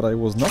skills that I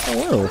was not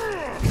aware of.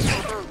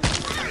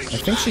 I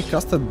think she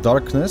casted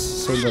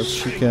Darkness so that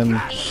she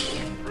can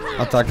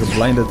attack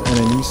blinded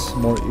enemies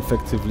more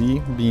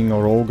effectively, being a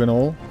rogue and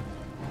all.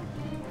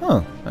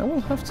 Huh, I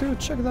will have to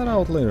check that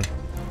out later.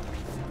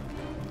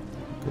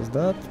 Because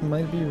that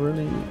might be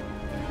really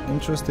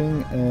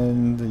interesting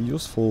and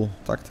useful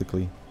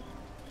tactically.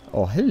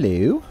 Oh,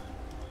 hello!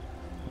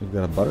 We've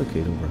got a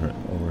barricade over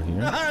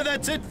here. Ah,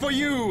 that's it for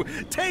you!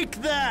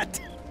 Take that!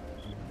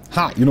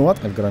 Ha! You know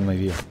what? I've got an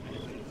idea.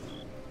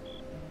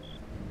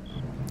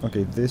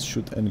 Okay, this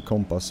should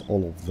encompass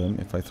all of them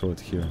if I throw it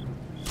here.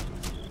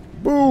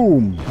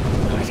 Boom!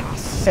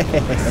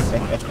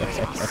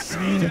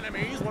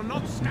 Enemies will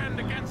not stand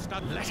against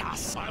us. Let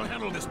us. I'll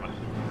handle this one.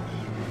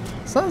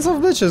 Sons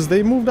of bitches,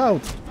 they moved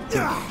out.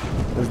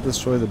 Let's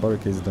destroy the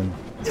barricades then.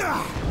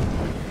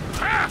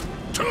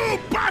 To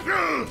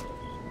battle!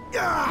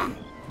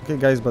 Okay,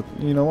 guys, but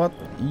you know what?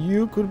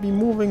 You could be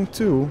moving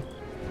too.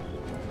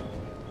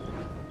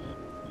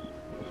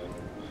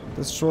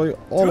 Destroy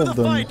all To of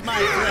the them. fight, my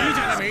friends!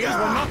 Enemies will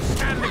not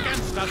stand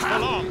against us for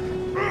long.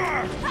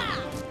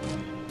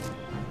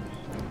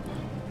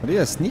 But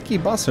yeah, sneaky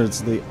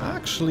bastards, they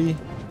actually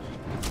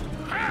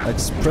like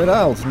spread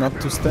out,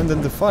 not to stand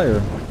in the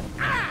fire.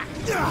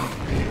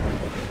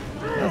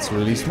 That's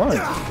really smart.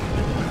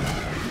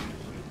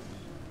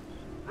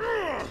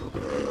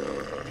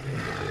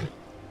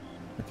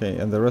 Okay,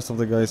 and the rest of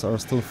the guys are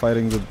still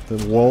fighting the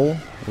wall?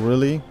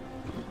 Really?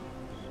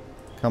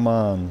 Come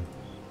on.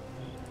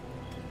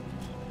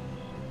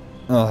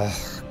 Ugh,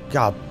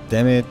 god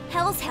damn it.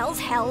 Hells.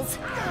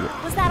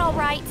 Was that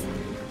alright?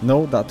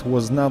 No, that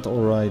was not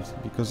alright,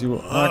 because you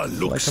act like a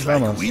Looks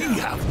dumbass. like we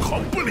have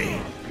company.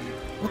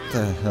 What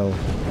the hell?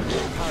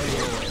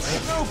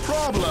 No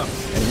problem!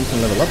 And we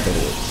can level up by the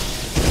way.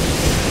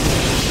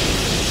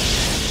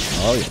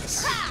 Oh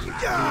yes.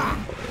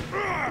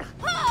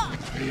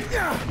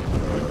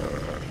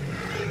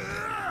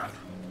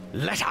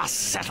 Let us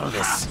settle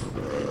this!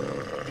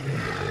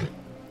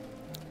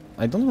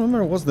 I don't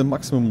remember what's the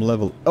maximum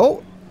level.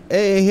 Oh!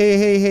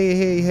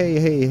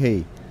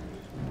 Hey.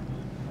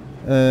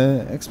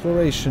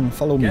 Exploration,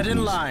 follow me, Get in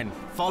please. line,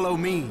 follow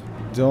me.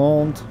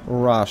 Don't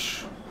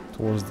rush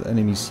towards the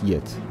enemies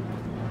yet.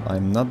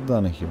 I'm not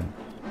done here.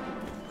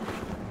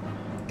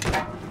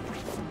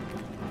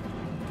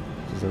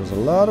 There's a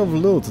lot of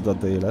loot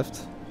that they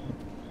left.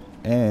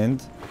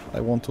 And I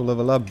want to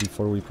level up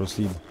before we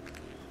proceed.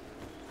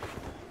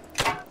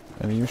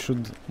 And you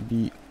should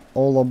be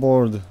all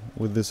aboard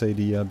with this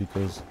idea,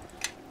 because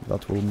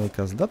that will make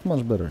us that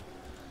much better.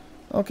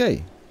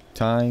 Okay,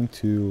 time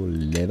to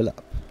level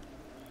up.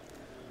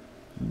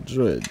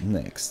 Druid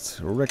next,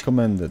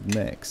 recommended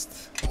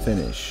next,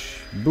 finish,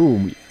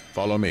 boom,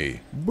 Follow me.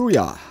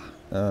 booyah.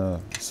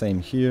 Same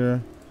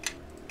here.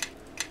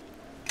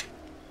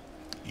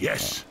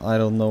 Yes. I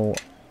don't know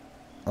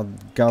a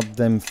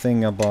goddamn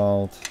thing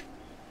about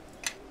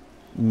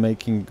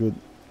making good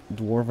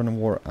dwarven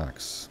war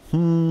axe.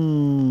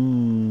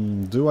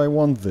 Do I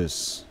want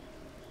this?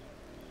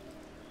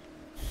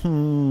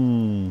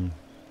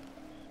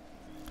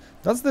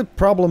 That's the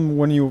problem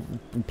when you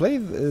play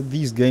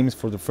these games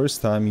for the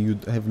first time. You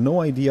have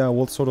no idea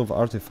what sort of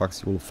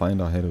artifacts you will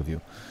find ahead of you.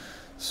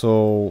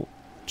 So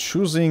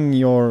choosing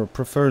your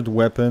preferred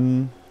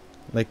weapon,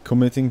 like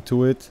committing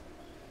to it,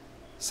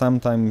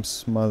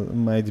 sometimes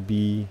might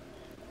be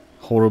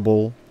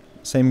horrible.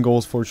 Same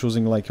goes for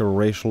choosing like a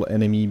racial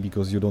enemy,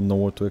 because you don't know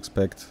what to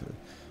expect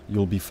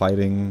you'll be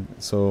fighting.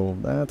 So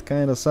that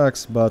kind of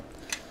sucks, but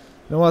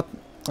you know what?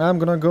 I'm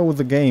gonna go with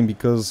the game,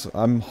 because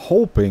I'm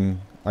hoping,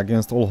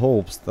 against all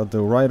hopes, that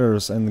the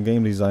writers and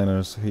game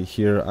designers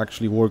here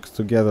actually work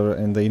together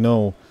and they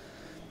know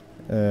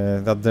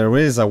that there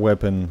is a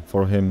weapon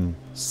for him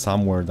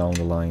somewhere down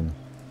the line.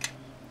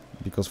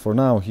 Because for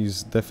now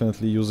he's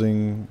definitely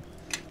using...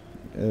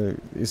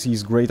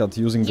 he's great at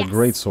using the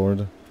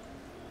greatsword.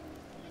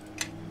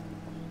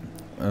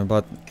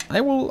 But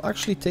I will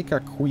actually take a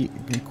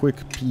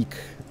quick peek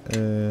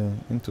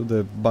into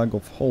the bag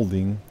of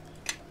holding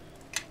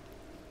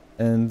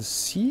and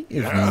see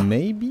if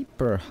maybe,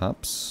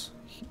 perhaps,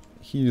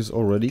 he is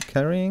already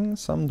carrying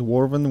some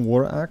dwarven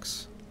war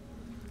axe.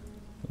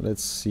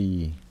 Let's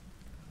see.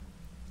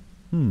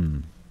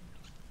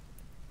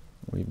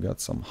 We've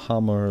got some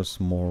hammers,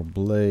 more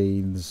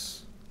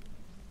blades,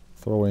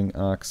 throwing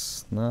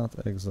axe, not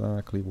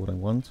exactly what I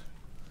want.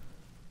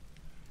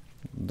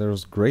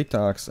 There's great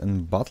axe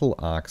and battle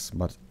axe,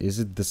 but is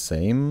it the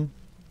same?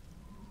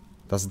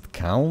 Does it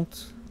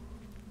count?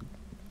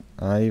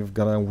 I've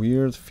got a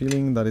weird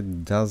feeling that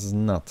it does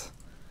not.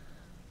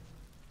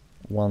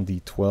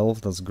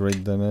 1d12, that's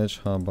great damage.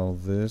 How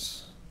about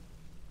this?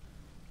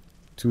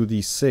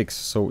 2d6,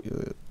 so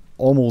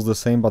almost the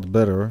same but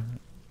better.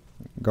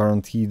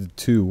 Guaranteed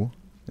 2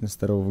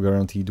 instead of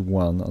guaranteed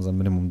 1 as a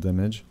minimum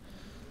damage.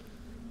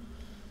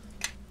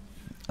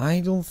 I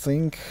don't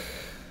think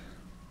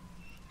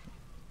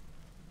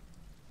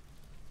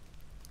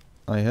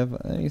I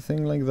have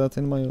anything like that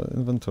in my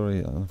inventory,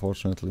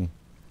 unfortunately.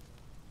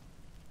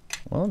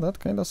 Well, that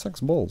kinda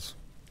sucks balls,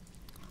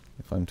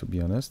 if I'm to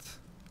be honest.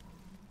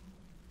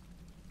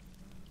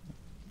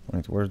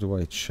 Right, where do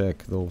I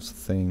check those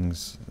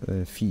things?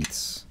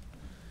 Feats.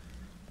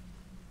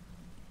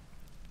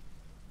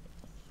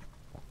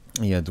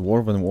 Yeah,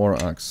 dwarven war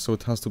axe, so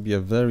it has to be a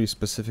very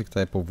specific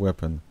type of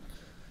weapon.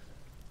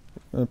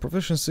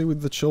 Proficiency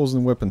with the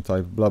chosen weapon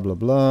type, blah blah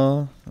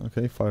blah.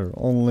 Okay, fire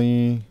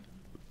only.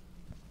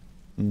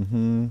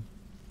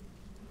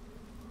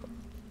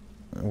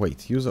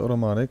 Wait, use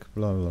automatic,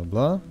 blah blah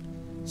blah.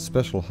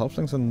 Special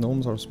halflings and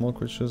gnomes are small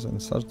creatures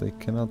and such they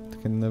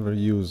can never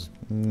use.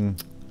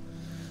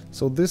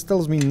 So this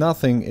tells me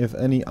nothing if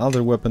any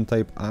other weapon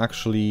type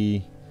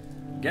actually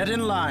Get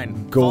in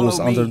line. goes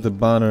Follow under me. the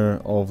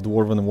banner of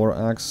Dwarven War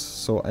Axe.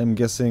 So I'm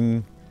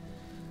guessing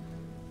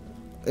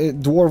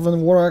Dwarven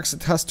War Axe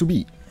it has to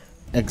be.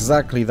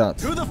 Exactly that.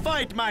 To the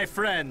fight, my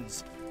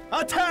friends.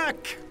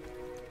 Attack!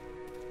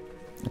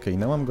 Okay,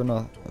 now I'm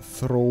gonna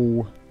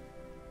throw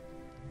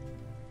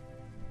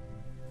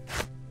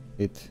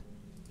it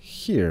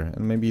here,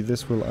 and maybe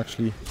this will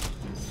actually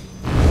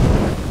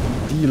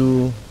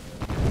deal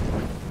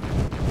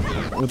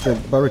with the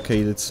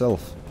barricade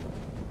itself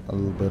a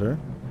little better.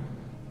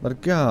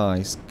 But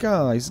guys,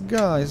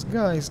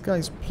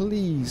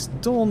 please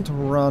don't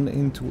run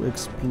into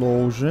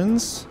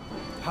explosions.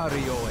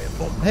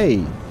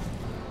 Hey,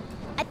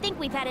 I think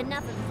we've had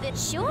enough of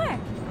this. Sure,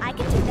 I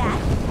can do that.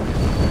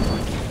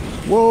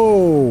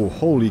 whoa,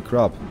 holy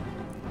crap.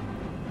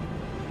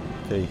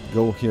 Okay,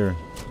 go here.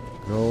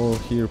 Go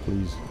here,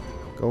 please.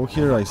 Go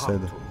here, I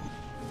said.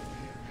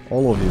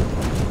 All of you.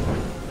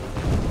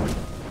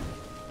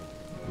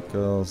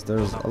 Because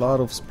there's a lot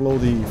of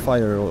splody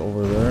fire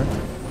over there.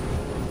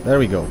 There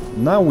we go.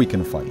 Now we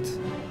can fight.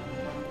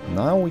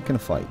 Now we can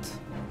fight.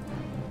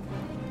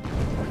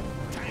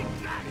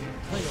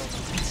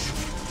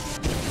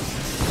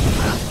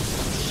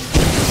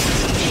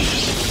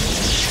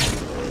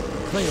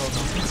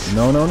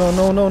 No, no, no,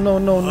 no, no, no,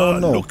 no, no,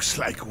 no. Looks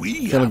like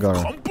we Kelgar.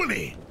 have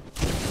company.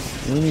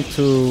 We need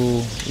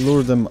to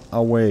lure them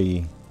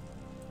away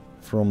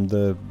from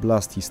the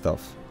blasty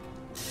stuff.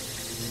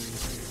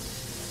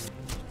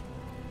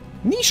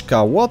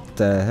 Nishka, what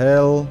the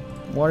hell?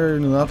 Why are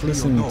you not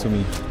listening to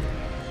me?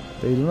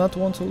 They do not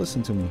want to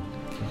listen to me.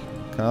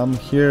 Come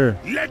here.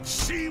 Let's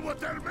see what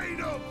they're made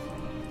of.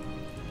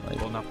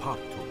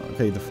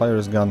 Okay, the fire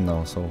is gone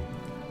now, so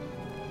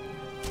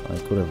I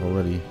could have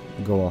already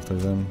go after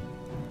them.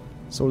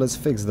 So let's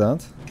fix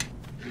that.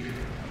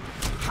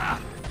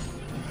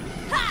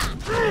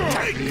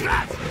 Take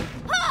that.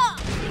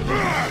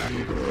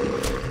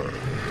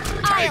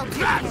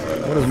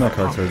 What is my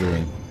character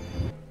doing?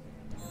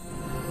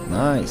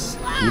 Nice,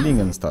 healing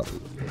and stuff.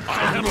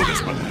 I'll handle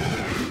this one.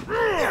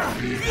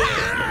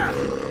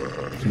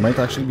 He might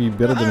actually be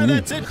better than me.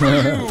 That's it for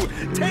you.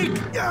 Take.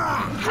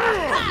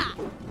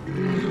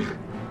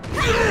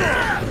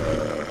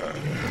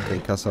 Okay,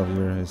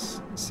 Kasavir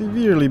is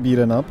severely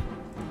beaten up,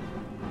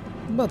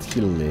 but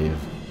he'll live.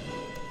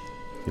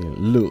 He'll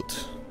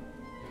loot.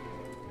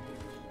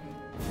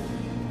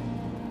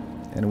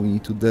 And we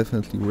need to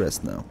definitely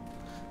rest now.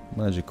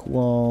 Magic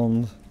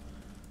wand.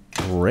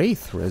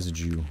 Wraith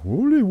residue.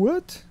 Holy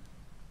what?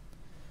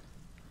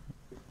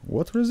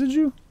 What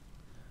residue?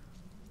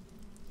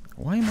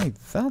 Why am I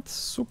that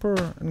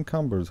super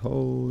encumbered?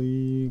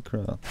 Holy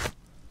crap.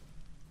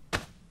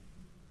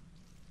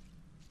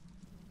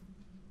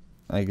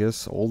 I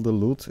guess all the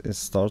loot is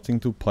starting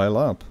to pile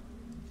up.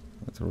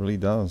 It really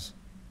does.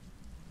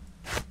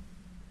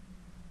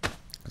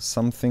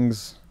 Some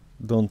things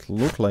don't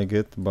look like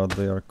it, but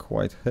they are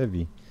quite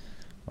heavy,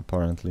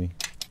 apparently.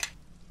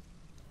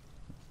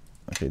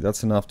 Okay,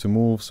 that's enough to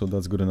move, so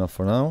that's good enough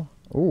for now.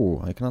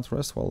 Oh, I cannot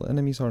rest while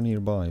enemies are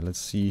nearby. Let's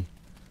see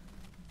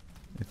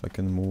if I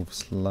can move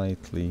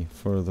slightly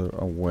further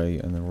away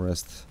and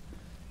rest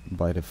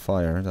by the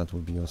fire. That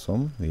would be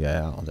awesome.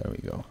 Yeah, there we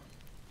go.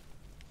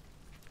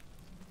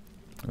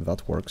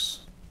 That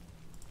works.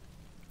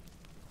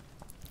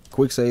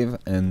 Quick save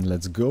and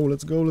let's go,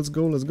 let's go, let's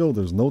go, let's go.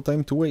 There's no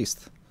time to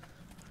waste.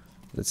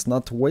 Let's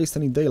not waste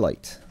any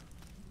daylight.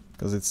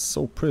 Because it's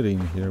so pretty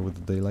in here with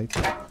the daylight.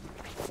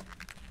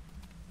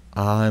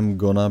 I'm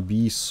gonna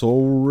be so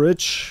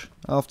rich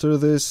after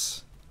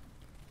this.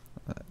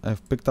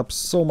 I've picked up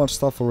so much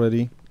stuff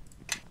already.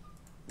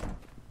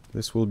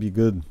 This will be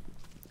good.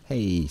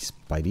 Hey,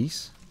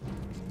 Spideys.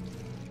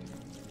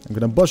 I'm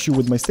gonna bust you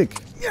with my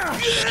stick.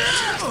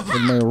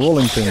 With my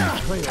rolling pin.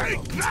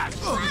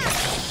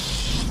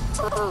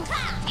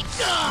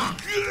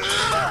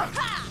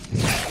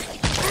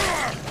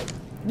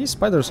 These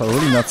spiders are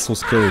really not so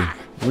scary,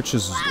 which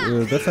is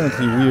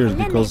definitely weird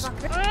because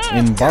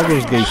in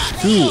Baldur's Gate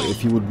 2,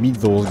 if you would meet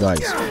those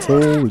guys,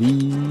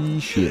 holy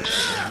shit.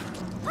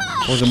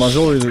 For the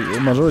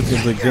majority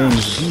of the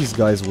games, these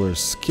guys were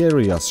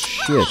scary as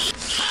shit.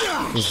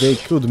 Because they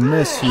could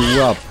mess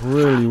you up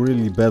really,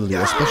 really badly,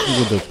 especially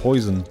with their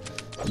poison.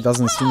 It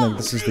doesn't seem like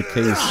this is the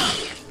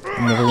case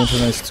in Neverwinter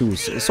Nights 2.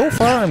 So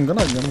far, I'm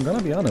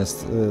gonna be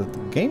honest, the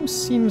game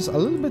seems a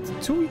little bit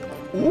too...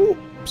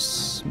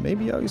 Oops,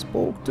 maybe I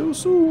spoke too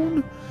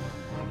soon.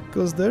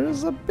 Because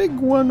there's a big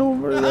one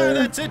over there.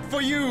 That's it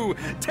for you.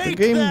 Take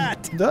the game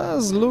that.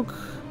 does look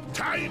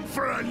Time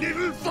for a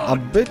little a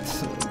fun. bit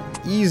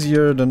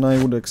easier than I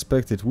would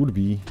expect it would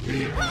be.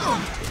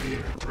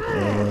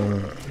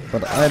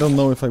 But I don't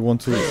know if I want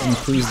to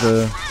increase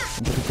the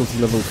difficulty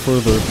level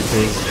further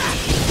because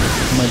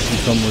it might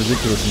become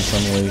ridiculous in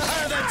some ways.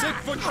 That's it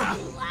for.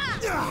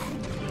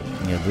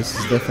 Yeah, this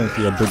is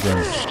definitely a big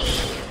one.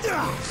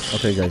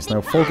 Okay, guys,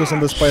 now focus on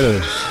the spider.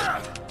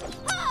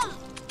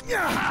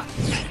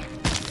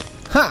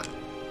 Ha!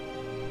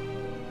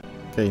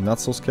 Okay, not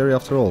so scary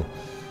after all.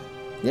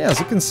 Yeah, as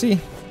you can see,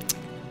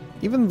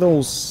 even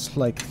those,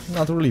 like,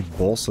 not really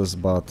bosses,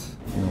 but,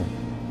 you know,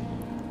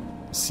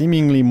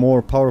 seemingly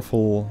more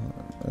powerful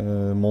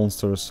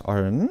monsters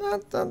are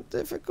not that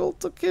difficult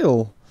to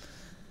kill.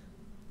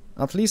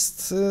 At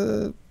least,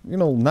 you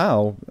know,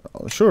 now.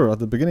 Sure, at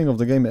the beginning of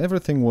the game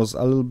everything was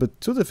a little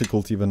bit too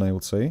difficult even, I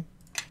would say.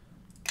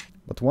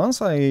 But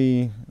once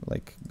I,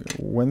 like,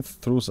 went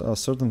through a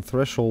certain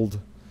threshold,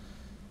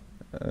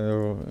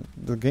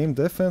 the game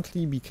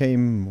definitely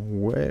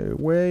became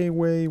way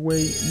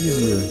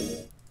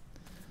easier.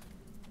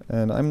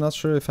 And I'm not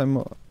sure if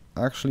I'm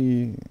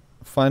actually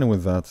fine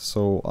with that,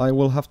 so I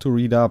will have to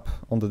read up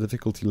on the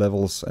difficulty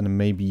levels and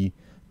maybe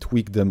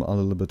tweak them a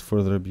little bit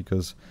further,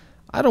 because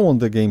I don't want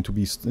the game to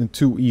be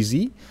too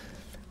easy.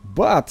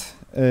 But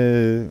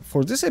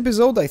for this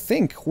episode I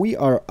think we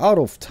are out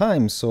of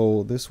time,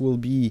 so this will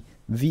be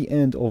the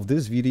end of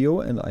this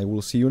video, and I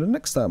will see you in the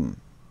next time.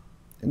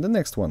 In the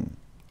next one,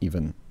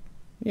 even.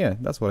 Yeah,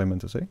 that's what I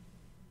meant to say.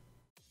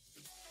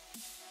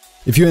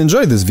 If you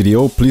enjoyed this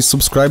video, please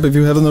subscribe if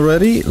you haven't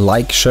already,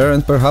 like, share,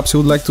 and perhaps you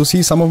would like to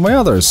see some of my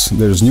others.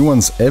 There's new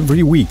ones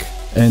every week.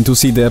 And to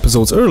see the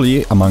episodes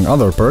early, among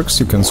other perks,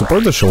 you can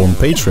support the show on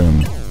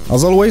Patreon.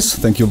 As always,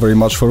 thank you very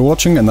much for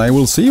watching, and I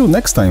will see you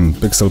next time.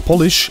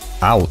 PixelPolish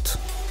out.